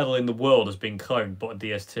every other pedal in the world has been cloned but a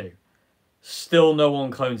DS2. Still no one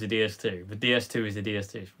clones a DS2. The DS2 is a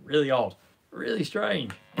DS2. It's really odd. Really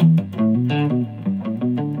strange.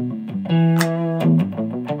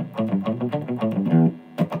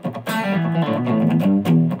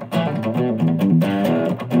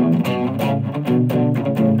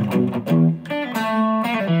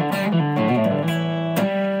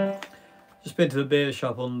 Just been to the beer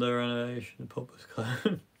shop under renovation. The pub was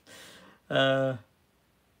closed. Do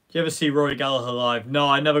you ever see Roy Gallagher live? No,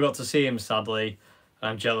 I never got to see him, sadly.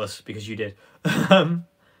 I'm jealous because you did.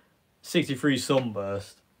 63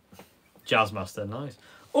 Sunburst. Jazzmaster, nice.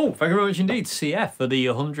 Oh, thank you very much indeed, CF, for the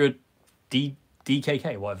 100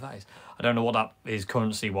 DKK, whatever that is. I don't know what that is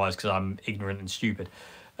currency-wise because I'm ignorant and stupid.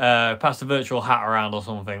 pass a virtual hat around or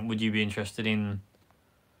something, would you be interested in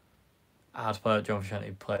how to play John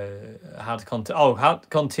Frusciante play how to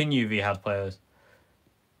continue the how to players?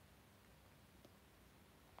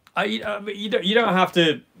 You don't have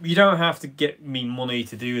to get me money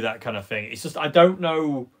to do that kind of thing. It's just I don't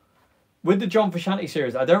know with the John Frusciante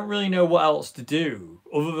series. I don't really know what else to do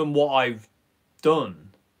other than what I've done.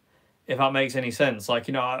 If that makes any sense, like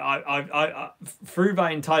I through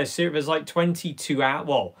that entire series, there's like 22 hours.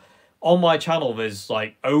 Well, on my channel, there's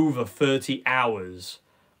like over 30 hours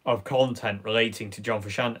of content relating to John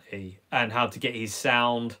Frusciante and how to get his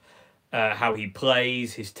sound, how he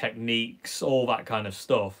plays, his techniques, all that kind of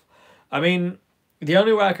stuff. I mean, the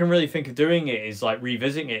only way I can really think of doing it is like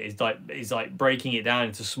revisiting it, is like breaking it down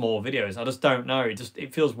into small videos. I just don't know.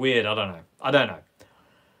 It feels weird. I don't know.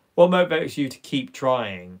 What motivates you to keep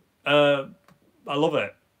trying? I love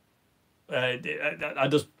it. I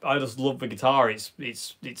just love the guitar. It's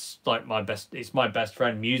like my best. It's my best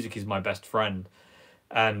friend. Music is my best friend,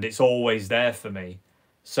 and it's always there for me.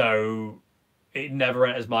 So it never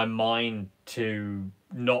enters my mind to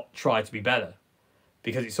not try to be better,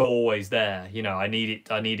 because it's always there. You know, I need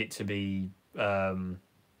it to be. I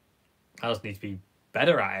just need to be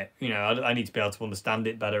better at it. You know, I need to be able to understand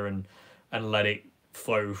it better and let it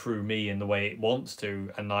flow through me in the way it wants to,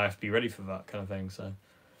 and I have to be ready for that kind of thing. So.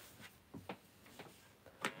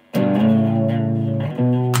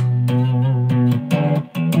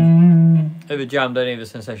 Have you jammed any of the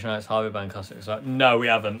Sensation X Harvey Band classics? Like, no, we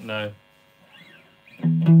haven't. No.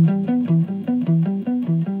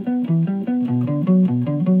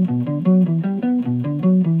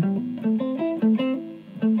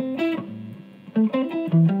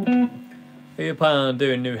 Are you planning on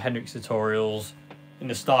doing new Hendrix tutorials in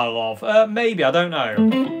the style of maybe, I don't know.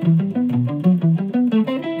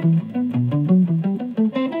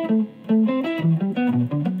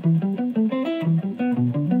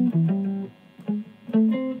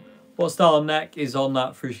 What style of neck is on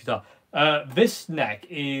that Fruity guitar? This neck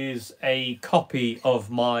is a copy of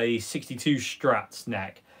my 62 Strats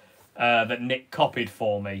neck that Nick copied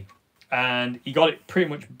for me, and he got it pretty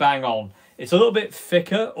much bang on. It's a little bit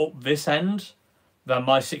thicker up this end than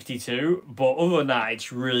my 62, but other than that,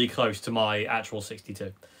 it's really close to my actual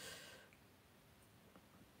 62.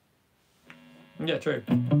 Yeah, true.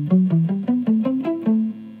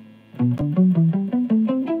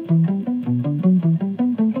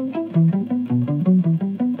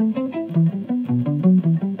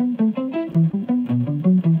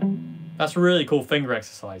 That's a really cool finger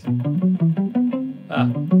exercise.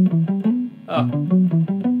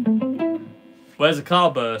 Where's the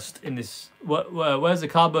Cloudburst in this? Where's the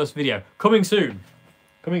Cloudburst video? Coming soon.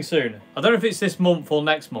 Coming soon. I don't know if it's this month or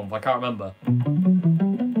next month. I can't remember.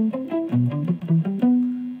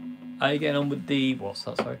 How are you getting on with the... What's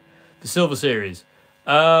that, sorry? The Silver Series.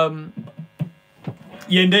 Yeah,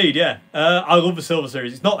 indeed, yeah. I love the Silver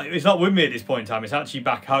Series. It's not with me at this point in time. It's actually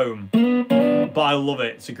back home. But I love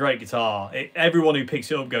it. It's a great guitar. Everyone who picks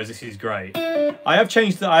it up goes, "This is great." I have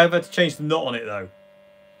had to change the nut on it though.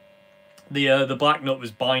 The black nut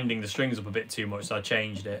was binding the strings up a bit too much, so I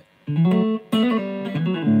changed it.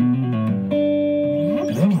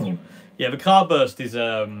 Yeah, the Cloudburst is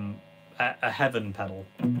a heaven pedal.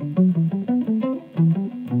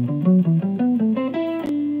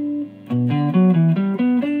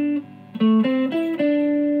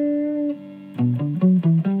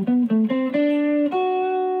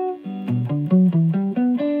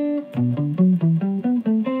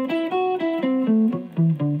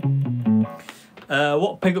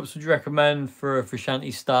 What pickups would you recommend for a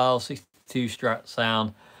Frusciante style 62 Strat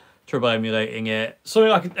sound? Trouble emulating it. Something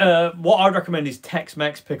like what I would recommend is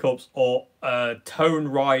Tex-Mex pickups or Tone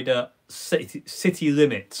Rider City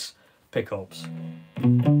Limits pickups.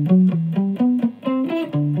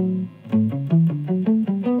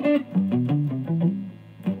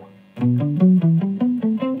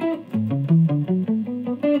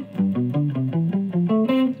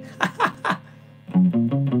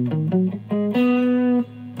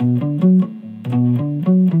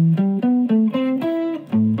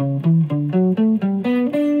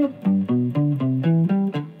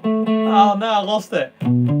 Oh no, I lost it.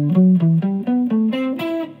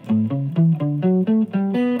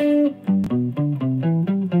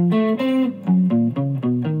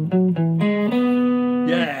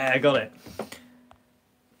 Yeah, I got it.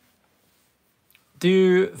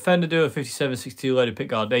 Do Fender do a 5762 loaded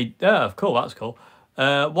pickguard? Cool, that's cool.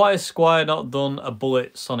 Why has Squier not done a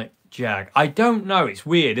Bullet Sonic Jag? I don't know, it's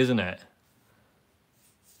weird, isn't it?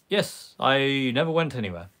 Yes, I never went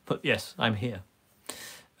anywhere, but yes, I'm here.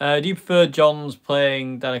 Do you prefer John's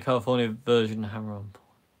playing Danny California version Hammer On?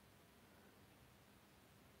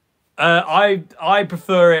 I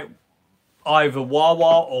prefer it either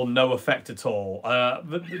wah-wah or no effect at all.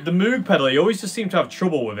 The Moog pedal, you always just seem to have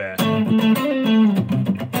trouble with it.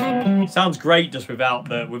 Sounds great just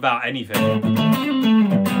without anything.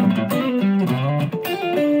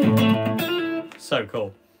 So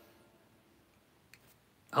cool.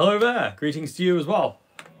 Hello there. Greetings to you as well.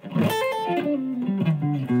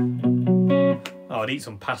 Oh, I'd eat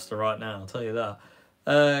some pasta right now, I'll tell you that.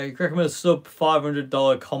 Recommend a sub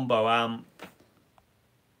 $500 combo amp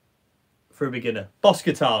for a beginner. Boss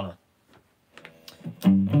Katana.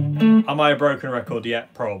 Am I a broken record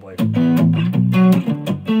yet? Probably.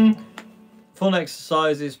 Fun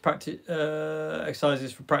exercises,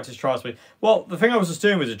 exercises for practice trials. Well, the thing I was just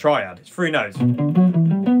doing was a triad. It's 3 notes.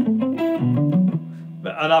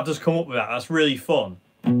 And I've just come up with that. That's really fun.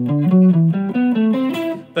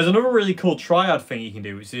 There's another really cool triad thing you can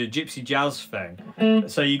do, which is a gypsy jazz thing.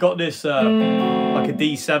 So you got this like a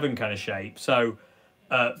D7 kind of shape. So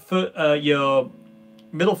for your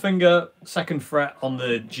middle finger, 2nd fret on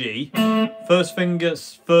the G, first finger,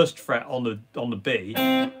 1st fret on the B,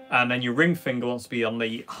 and then your ring finger wants to be on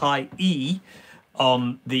the high E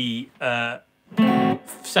on the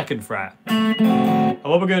 2nd fret. And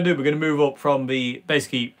what we're going to do, we're going to move up from the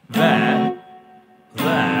basically there.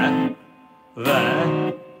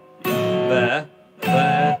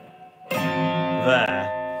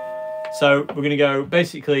 So we're going to go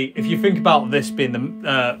basically. If you think about this being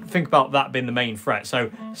the think about that being the main fret. So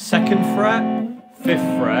 2nd fret,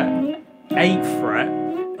 5th fret, 8th fret,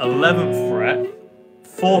 11th fret,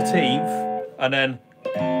 14th, and then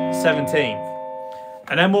 17th.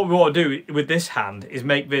 And then what we want to do with this hand is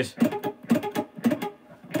make this.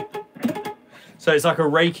 So it's like a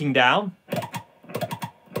raking down.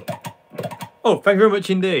 Oh, thank you very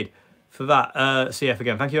much indeed for that, CF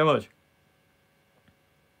again. Thank you very much.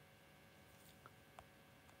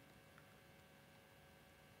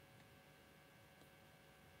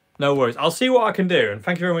 No worries. I'll see what I can do, and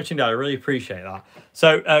thank you very much indeed. I really appreciate that.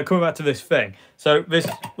 So coming back to this thing. So this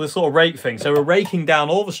sort of rake thing. So we're raking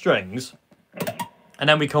down all the strings, and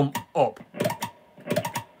then we come up.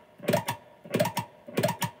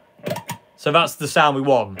 So that's the sound we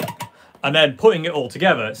want. And then putting it all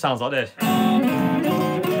together, it sounds like this.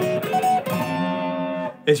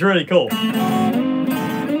 It's really cool. Then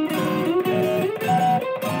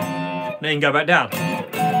you can go back down.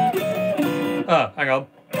 Oh, hang on.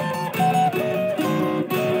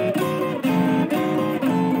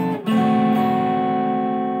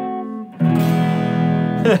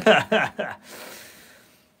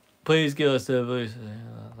 Please give us the blues.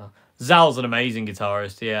 Zal's an amazing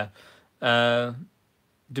guitarist, yeah.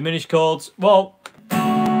 Diminished chords. Well,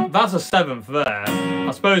 that's a 7th there.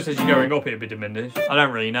 I suppose as you're going up it'd be diminished. I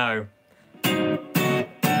don't really know.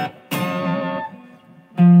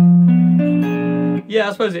 Yeah,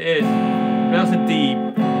 I suppose it is. I mean, that's a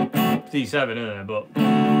D7, isn't it? But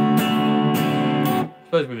I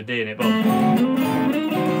suppose with a D in it, but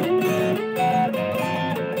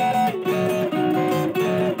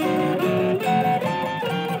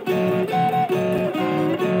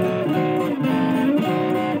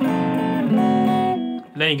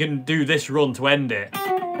then you can do this run to end it.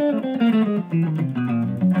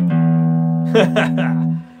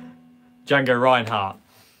 Django Reinhardt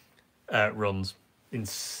runs.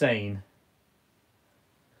 Insane.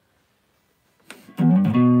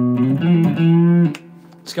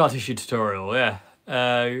 Scar tissue tutorial, yeah.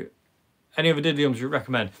 Any other diddly you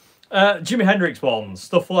recommend? Jimi Hendrix ones.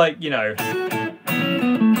 Stuff like, you know...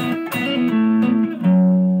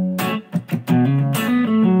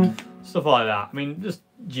 stuff like that. I mean, just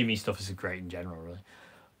Jimmy stuff is great in general, really.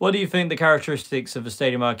 What do you think the characteristics of the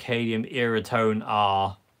Stadium Arcadium era tone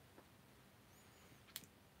are?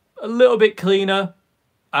 A little bit cleaner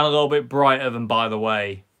and a little bit brighter than By the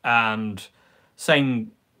Way. And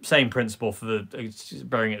same principle for the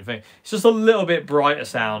bearing it thing. It's just a little bit brighter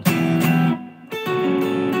sound.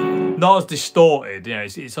 Not as distorted, you know,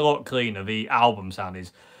 it's a lot cleaner. The album sound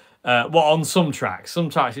is. Well, on some tracks. Some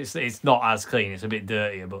tracks it's not as clean, it's a bit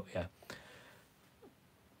dirtier, but yeah.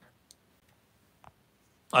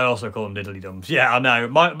 I also call them diddly dums. Yeah, I know.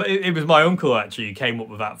 It was my uncle actually who came up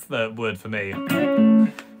with that word for me.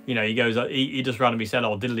 You know, he goes, he just randomly said,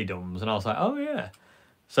 "Oh, diddly dums," and I was like, "Oh yeah."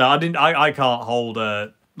 So I can't hold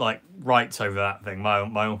like rights over that thing.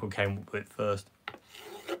 My uncle came up with it first.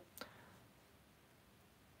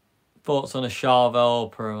 Thoughts on a Charvel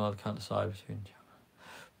Pro? I can't decide between.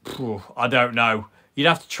 I don't know. You'd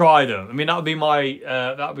have to try them. I mean, that would be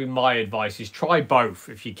my advice: is try both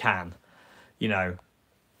if you can. You know.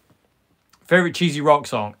 Favorite cheesy rock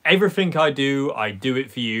song? Everything I Do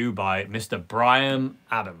It For You by Mr. Bryan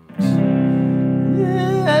Adams.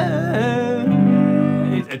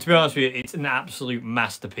 To be honest with you, it's an absolute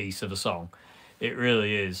masterpiece of a song. It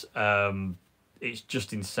really is. It's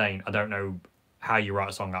just insane. I don't know how you write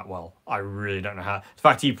a song that well. I really don't know how. The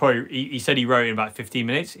fact he said he wrote it in about 15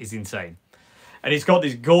 minutes is insane. And he's got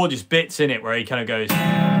these gorgeous bits in it where he kind of goes,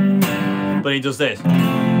 but he does this.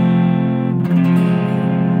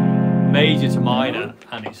 Major to minor,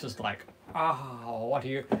 and it's just like, oh, what are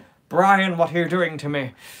you, Brian, what are you doing to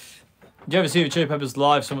me? Do you ever see the Chili Peppers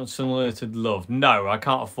live, something similar to Love? No, I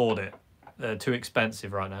can't afford it. They're too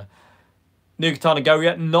expensive right now. New Katana Go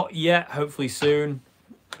yet? Not yet, hopefully soon.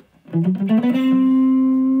 I'm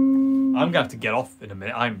going to have to get off in a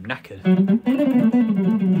minute, I'm knackered.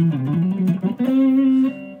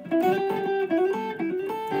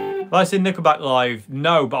 Have I seen Nickelback live?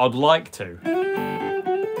 No, but I'd like to.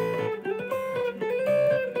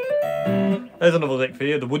 There's another lick for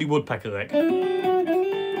you, the Woody Woodpecker lick.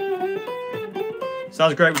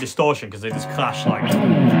 Sounds great with distortion because they just clash like.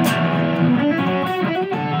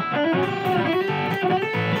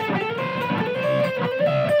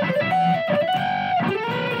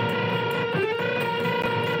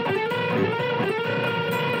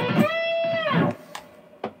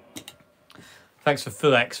 Thanks for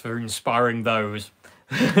Philex for inspiring those.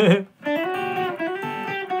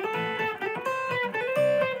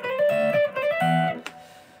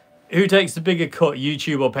 Who takes the bigger cut,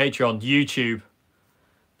 YouTube or Patreon? YouTube.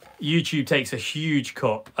 YouTube takes a huge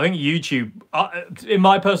cut. I think YouTube, in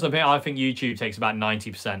my personal opinion, I think YouTube takes about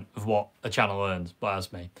 90% of what a channel earns, but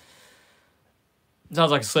that's me.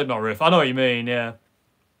 Sounds like a Slipknot riff. I know what you mean, yeah.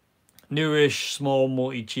 Newish,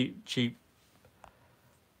 small, cheap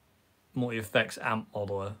multi-effects amp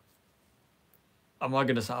modeler. I'm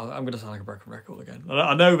gonna sound like a broken record again.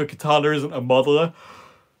 I know the Katana isn't a modeler,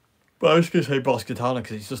 but I was gonna say Boss Katana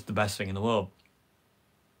because it's just the best thing in the world.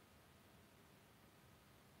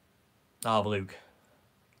 Luke.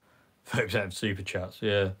 30% super chats,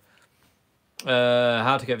 yeah.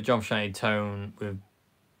 How to get the John Frusciante tone with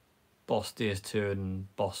Boss DS2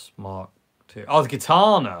 and Boss Mark II. Oh, the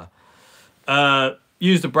Katana.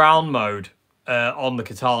 Use the brown mode on the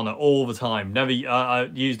Katana all the time. Never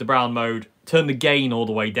use the brown mode. Turn the gain all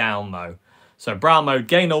the way down though. So brown mode,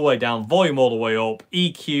 gain all the way down, volume all the way up.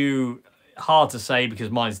 EQ, hard to say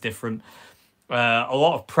because mine's different. A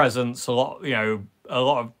lot of presence, a lot, not a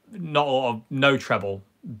lot of no treble,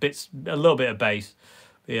 bits, a little bit of bass.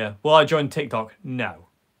 But yeah, will I join TikTok? No,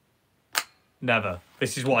 never.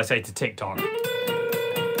 This is what I say to TikTok.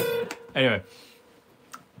 Anyway,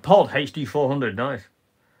 Pod HD 400, nice.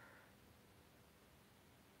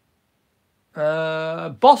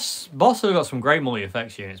 Boss have got some great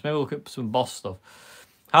multi-effects units. Maybe we'll look at some Boss stuff.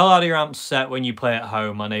 How loud are your amps set when you play at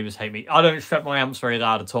home? My neighbours hate me. I don't set my amps very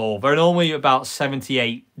loud at all. They're normally about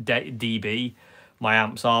 78 dB. My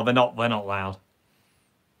amps are. They're not loud.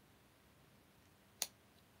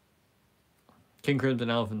 King Crimson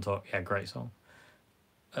Elephant Talk. Yeah, great song.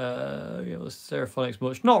 Yeah, Stereophonics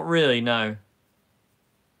much? Not really, no.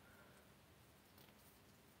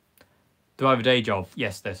 Do I have a day job?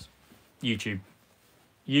 Yes, this. YouTube.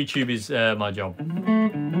 YouTube is my job.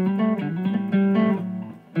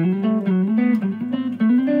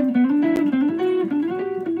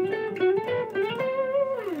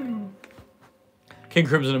 King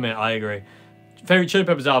Crimson a minute, I agree. Favourite Chili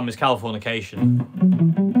Peppers album is Californication.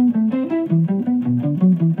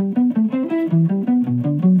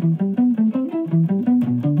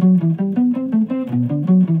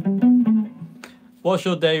 What's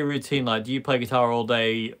your day routine like? Do you play guitar all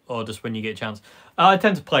day or just when you get a chance? I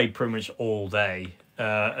tend to play pretty much all day,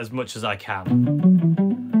 as much as I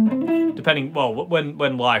can. Depending, well,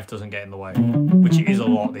 when life doesn't get in the way, which it is a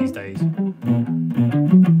lot these days.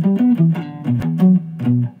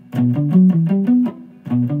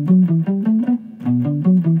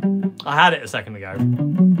 I had it a second ago.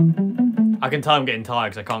 I can tell I'm getting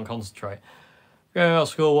tired because I can't concentrate. Going out of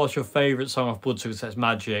school, what's your favourite song off Blood Sugar Sex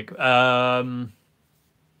Magik?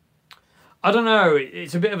 I don't know.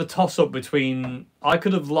 It's a bit of a toss-up between I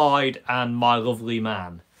Could Have Lied and My Lovely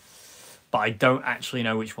Man. But I don't actually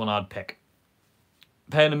know which one I'd pick.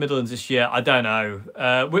 Playing the Midlands this year, I don't know.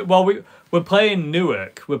 We're playing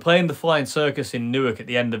Newark. We're playing the Flying Circus in Newark at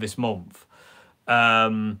the end of this month.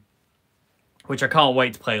 Which I can't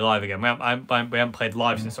wait to play live again. We haven't played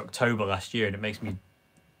live since October last year, and it makes me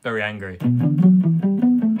very angry.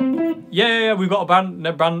 Yeah, we've got a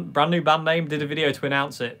brand new band name. Did a video to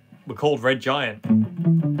announce it. We're called Red Giant.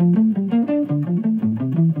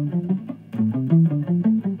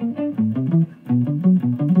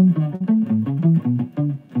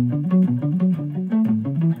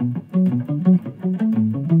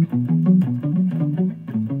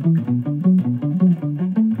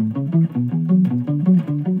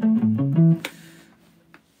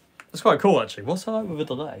 Looks quite cool, actually. What's that like with a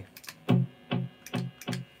delay?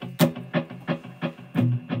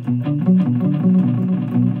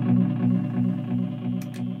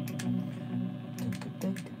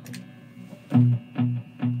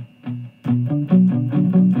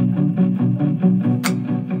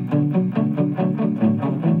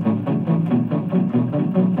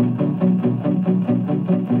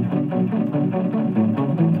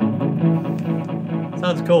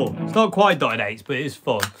 Sounds cool. It's not quite dotted eights, but it is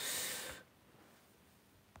fun.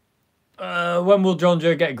 When will John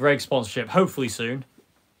Joe get Greg sponsorship? Hopefully soon.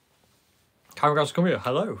 Congrats, come here.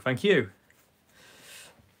 Hello, thank you.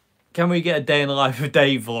 Can we get a day in the life of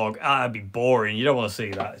Dave vlog? That'd be boring. You don't want to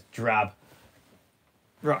see that. It's drab.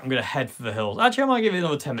 Right, I'm gonna head for the hills. Actually, I might give it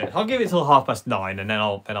another 10 minutes. I'll give it till 9:30, and then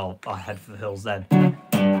I'll head for the hills then.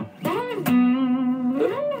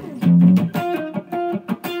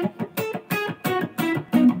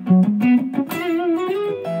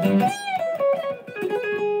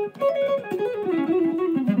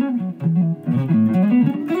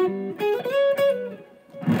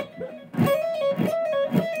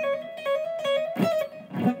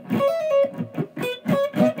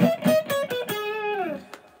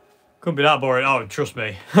 Couldn't be that boring. Oh, trust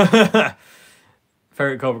me.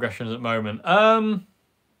 Favorite core progressions at the moment.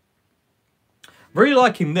 Really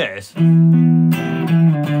liking this.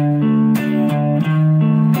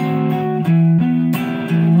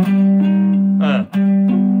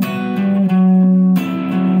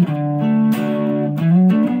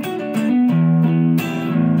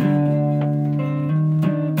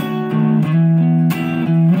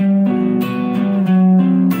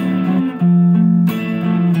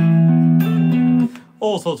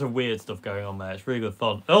 All sorts of weird stuff going on there. It's really good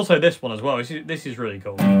fun. And also this one as well. This is really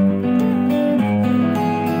cool.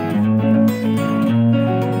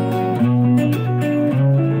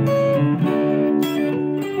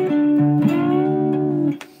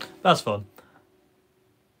 That's fun.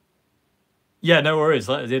 Yeah, no worries.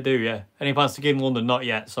 They do, yeah. Any plans to gig in London? Not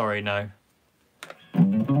yet. Sorry, no.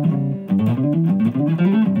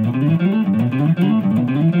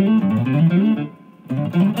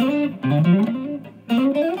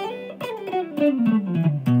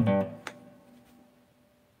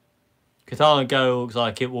 Katana Go looks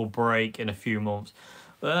like it will break in a few months.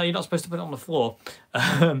 You're not supposed to put it on the floor.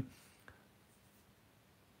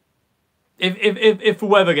 If the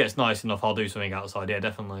weather gets nice enough, I'll do something outside. Yeah,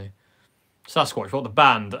 definitely. Sasquatch, what the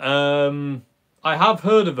band? I have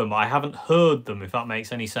heard of them. I haven't heard them, if that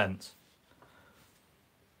makes any sense.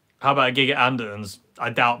 How about a gig at Anderton's? I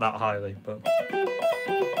doubt that highly, but...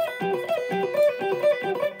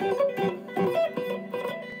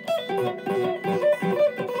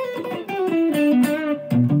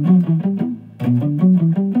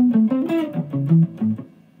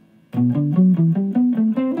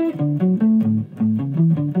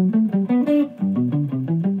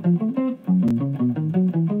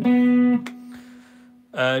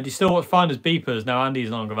 Do you still watch Finders Beepers? Now Andy's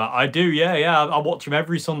no longer about. I do, yeah. I watch him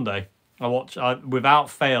every Sunday. Without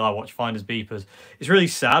fail, I watch Finders Beepers. It's really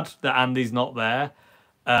sad that Andy's not there,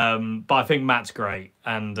 but I think Matt's great,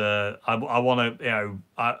 and I want to, you know,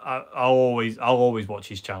 I'll always watch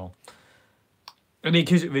his channel. Any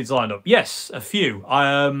acoustic vids lined up? Yes, a few.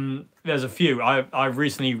 There's a few. I've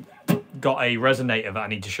recently got a resonator that I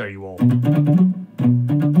need to show you all.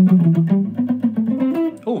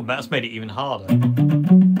 Oh, that's made it even harder.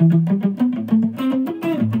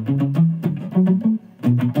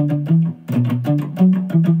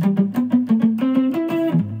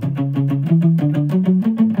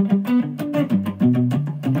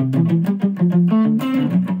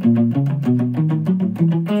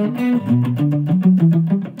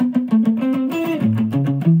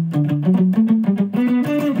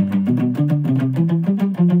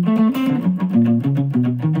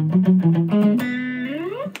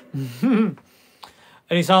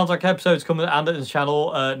 Any Soundtrack episodes coming to Anderton's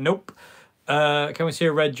channel? Nope. Can we see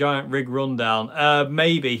a Red Giant rig rundown?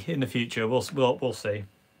 Maybe in the future. We'll see.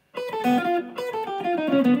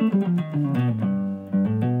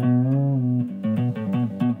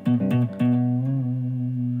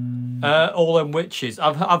 All Them Witches.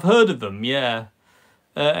 I've heard of them. Yeah.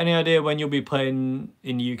 Any idea when you'll be playing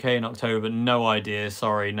in the UK in October? No idea.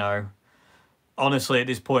 Sorry, no. Honestly, at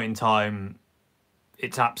this point in time,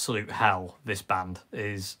 it's absolute hell. This band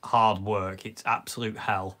is hard work. It's absolute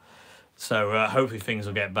hell. So hopefully things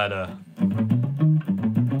will get better.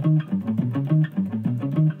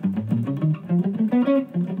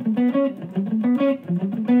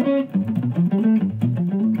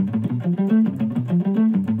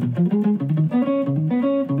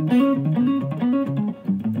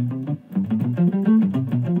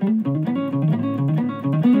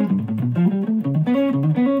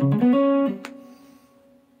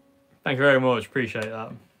 very much. Appreciate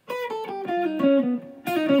that.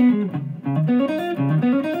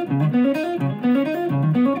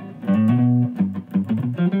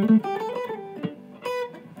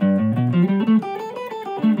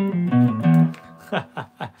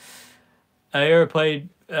 Have you ever played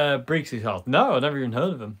Breeks's House? No, I've never even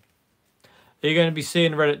heard of him. Are you going to be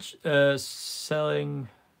seeing Reddit selling...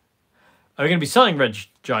 Are we going to be selling Red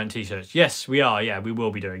Giant t-shirts? Yes, we are. Yeah, we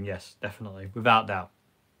will be doing. Yes, definitely. Without doubt.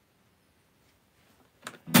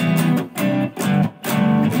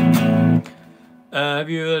 Have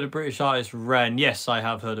you heard of British artist Ren? Yes, I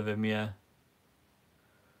have heard of him, yeah.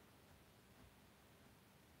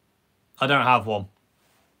 I don't have one.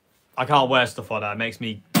 I can't wear stuff like that. It makes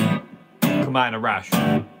me come out in a rash.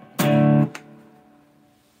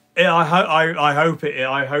 Yeah,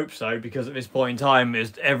 I hope so, because at this point in time,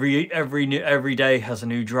 is every day has a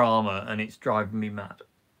new drama, and it's driving me mad.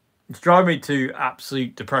 It's driving me to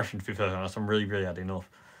absolute depression, to be perfectly honest. I'm really had enough.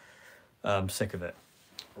 I'm sick of it.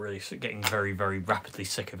 Really getting very rapidly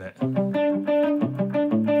sick of it.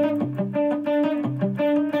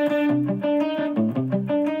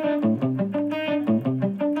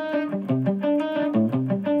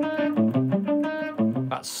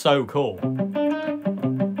 That's so cool. I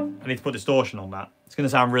need to put distortion on that. It's going to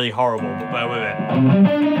sound really horrible, but bear with it.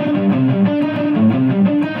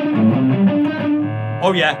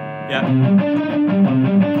 Oh yeah.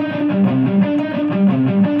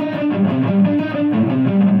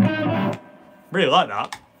 Really like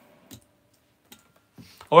that.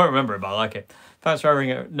 I won't remember it, but I like it. Thanks for having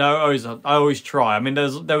it. No, I always try. I mean,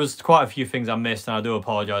 there was quite a few things I missed, and I do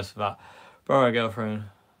apologise for that. Bro, my girlfriend.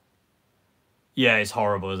 Yeah, it's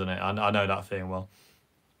horrible, isn't it? I know that feeling well.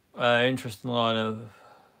 Interesting line of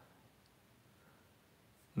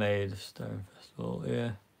Made Stone Festival.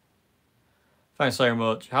 Yeah. Thanks so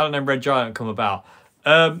much. How did the name Red Giant come about?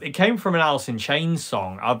 It came from an Alice in Chains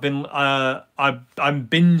song. I'm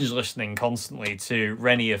binge listening constantly to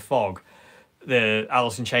Rainier Fog, the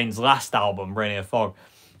Alice in Chains' last album, Rainier Fog,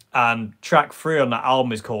 and track 3 on that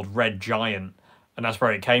album is called Red Giant, and that's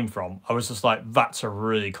where it came from. I was just like, that's a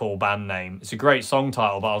really cool band name. It's a great song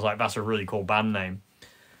title, but I was like, that's a really cool band name.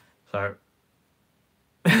 So,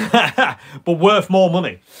 but worth more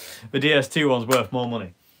money. The DS2 one's worth more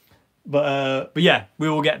money. But yeah, we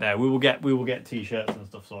will get there. We will get t-shirts and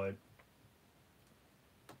stuff sorted.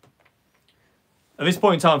 At this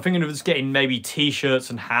point in time, I'm thinking of just getting maybe t-shirts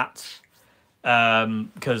and hats,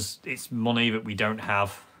 because it's money that we don't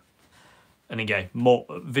have. And again, more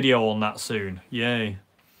video on that soon. Yay.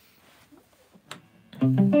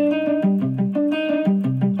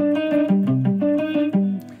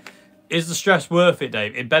 Is the stress worth it,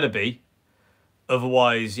 Dave? It better be.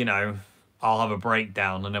 Otherwise, you know, I'll have a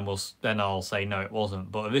breakdown, and then I'll say no, it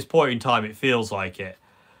wasn't. But at this point in time, it feels like it.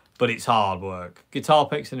 But it's hard work. Guitar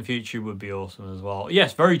picks in the future would be awesome as well.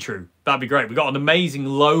 Yes, very true. That'd be great. We got an amazing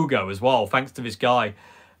logo as well, thanks to this guy.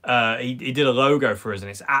 He did a logo for us, and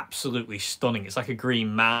it's absolutely stunning. It's like a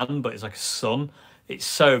green man, but it's like a sun. It's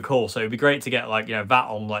so cool. So it'd be great to get, like, you know, that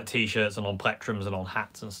on like t-shirts and on plectrums and on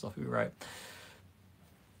hats and stuff. It'd be great.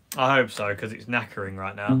 I hope so, because it's knackering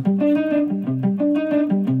right now.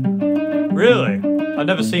 Really? I've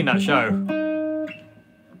never seen that show.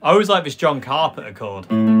 I always like this John Carpenter chord.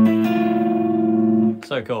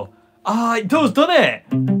 So cool. Ah, it does, doesn't it?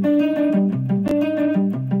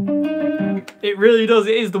 It really does.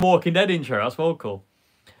 It is the Walking Dead intro. That's well cool.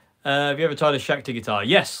 Have you ever tried a Schecter guitar?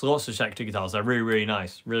 Yes, lots of Schecter guitars. They're really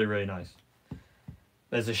nice. Really nice.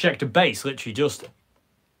 There's a Schecter bass literally just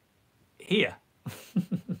here.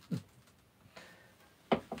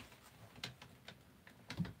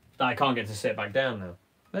 I can't get to sit back down now.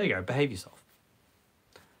 There you go. Behave yourself.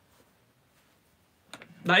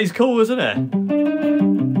 That is cool, isn't it?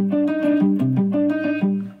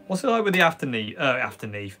 What's it like with the afterneath?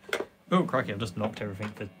 Oh, crikey, I've just knocked everything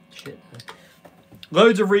for shit.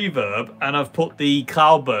 Loads of reverb, and I've put the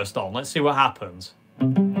cloudburst on. Let's see what happens.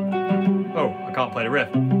 Oh, I can't play the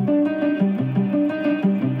riff.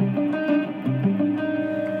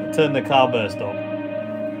 Turn the cloudburst on.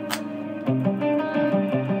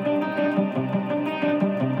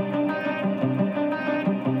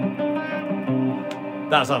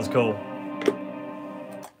 That sounds cool.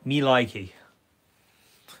 Me likey.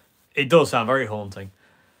 It does sound very haunting.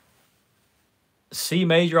 C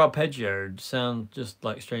major arpeggio sound just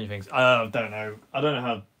like Stranger Things. I don't know. I don't know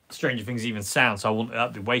how Stranger Things even sound, so I wouldn't.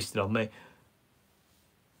 That'd be wasted on me.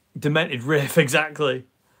 Demented riff, exactly.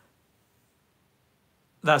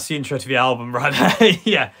 That's the intro to the album right there.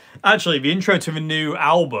 Yeah. Actually, the intro to the new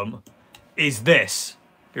album is this.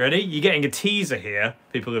 You ready? You're getting a teaser here,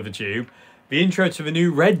 people of the tube. The intro to the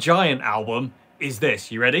new Red Giant album is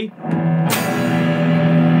this. You ready?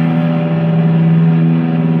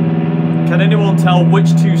 Can anyone tell which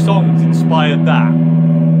two songs inspired that?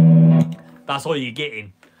 That's all you're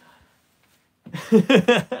getting.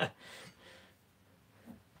 That's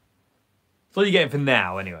all you're getting for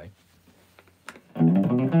now, anyway.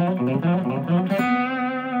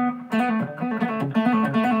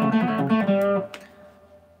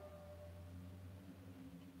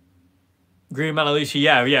 Green Man Alicia,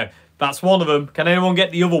 yeah. That's one of them. Can anyone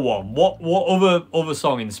get the other one? What other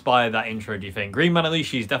song inspired that intro, do you think? Green Man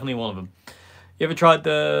Alicia is definitely one of them. You ever tried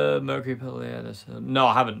the Mercury pill? Yeah, no,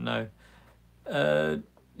 I haven't, no.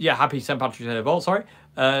 Yeah, happy St. Patrick's Day. Oh, sorry.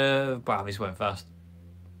 Wow, this went fast.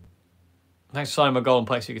 Thanks for signing my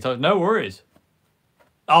golden plexi guitar. No worries.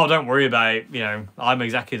 Oh, don't worry about it. You know, I'm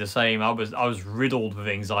exactly the same. I was riddled with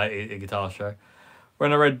anxiety at a guitar show.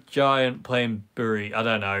 When I Red Giant playing Bury, I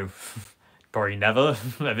don't know. Probably never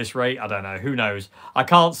at this rate. I don't know. Who knows? I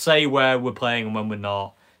can't say where we're playing and when we're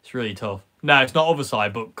not. It's really tough. No, it's not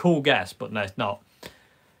Otherside, but cool guess. But no, it's not.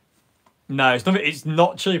 No, it's not. It's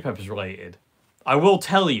not Chili Peppers related. I will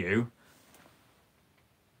tell you.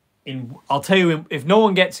 I'll tell you if no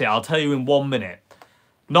one gets it. I'll tell you in 1 minute.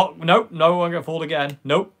 Nope. No one gonna fall again.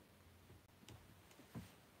 Nope.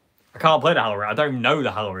 I can't play the Halloween. I don't even know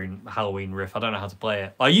the Halloween riff. I don't know how to play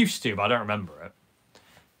it. I used to, but I don't remember it.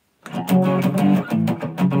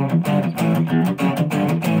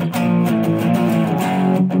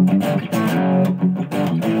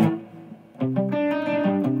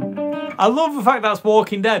 I love the fact that's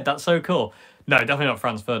Walking Dead. That's so cool. No, definitely not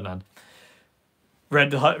Franz Ferdinand.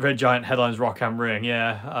 Red Giant headlines Rock am Ring.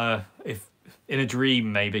 Yeah, if in a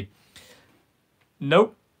dream maybe.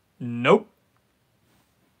 Nope.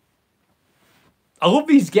 I love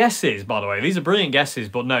these guesses, by the way. These are brilliant guesses,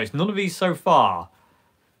 but no, it's none of these so far.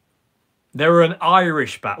 They were an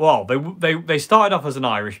Irish band. Well, they started off as an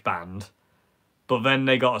Irish band, but then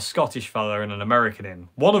they got a Scottish fella and an American in.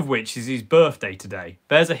 One of which is his birthday today.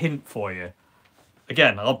 There's a hint for you.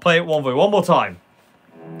 Again, I'll play it one more time.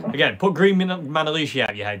 Again, put Green Man Alicia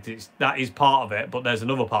out of your head. That is part of it, but there's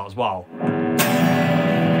another part as well.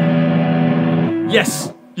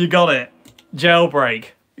 Yes, you got it. Jailbreak.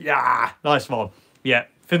 Yeah, nice one. Yeah,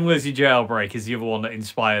 Thin Lizzy Jailbreak is the other one that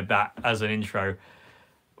inspired that as an intro.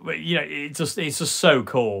 But, you know, it's just so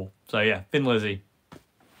cool. So, yeah, Thin Lizzy. I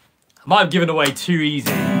might have given away too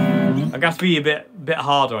easy. I'm going to have to be a bit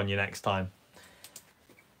harder on you next time.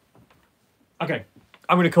 Okay,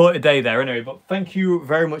 I'm going to call it a day there anyway. But thank you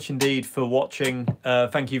very much indeed for watching.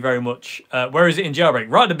 Thank you very much. Where is it in Jailbreak?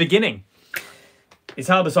 Right at the beginning. It's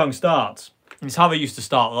how the song starts. It's how they used to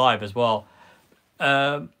start live as well.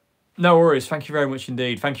 No worries. Thank you very much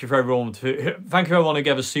indeed. Thank you for everyone. Thank you everyone who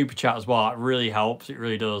gave us super chat as well. It really helps. It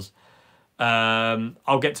really does.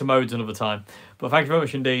 I'll get to modes another time. But thank you very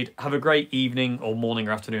much indeed. Have a great evening or morning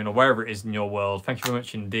or afternoon or wherever it is in your world. Thank you very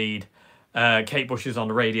much indeed. Kate Bush is on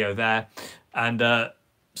the radio there. And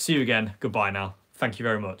see you again. Goodbye now. Thank you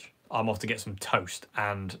very much. I'm off to get some toast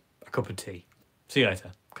and a cup of tea. See you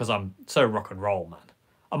later. Because I'm so rock and roll, man.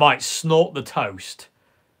 I might snort the toast.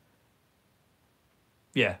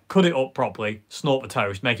 Yeah, cut it up properly, snort the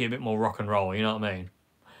toast, make it a bit more rock and roll, you know what I mean?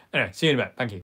 Anyway, see you in a bit. Thank you.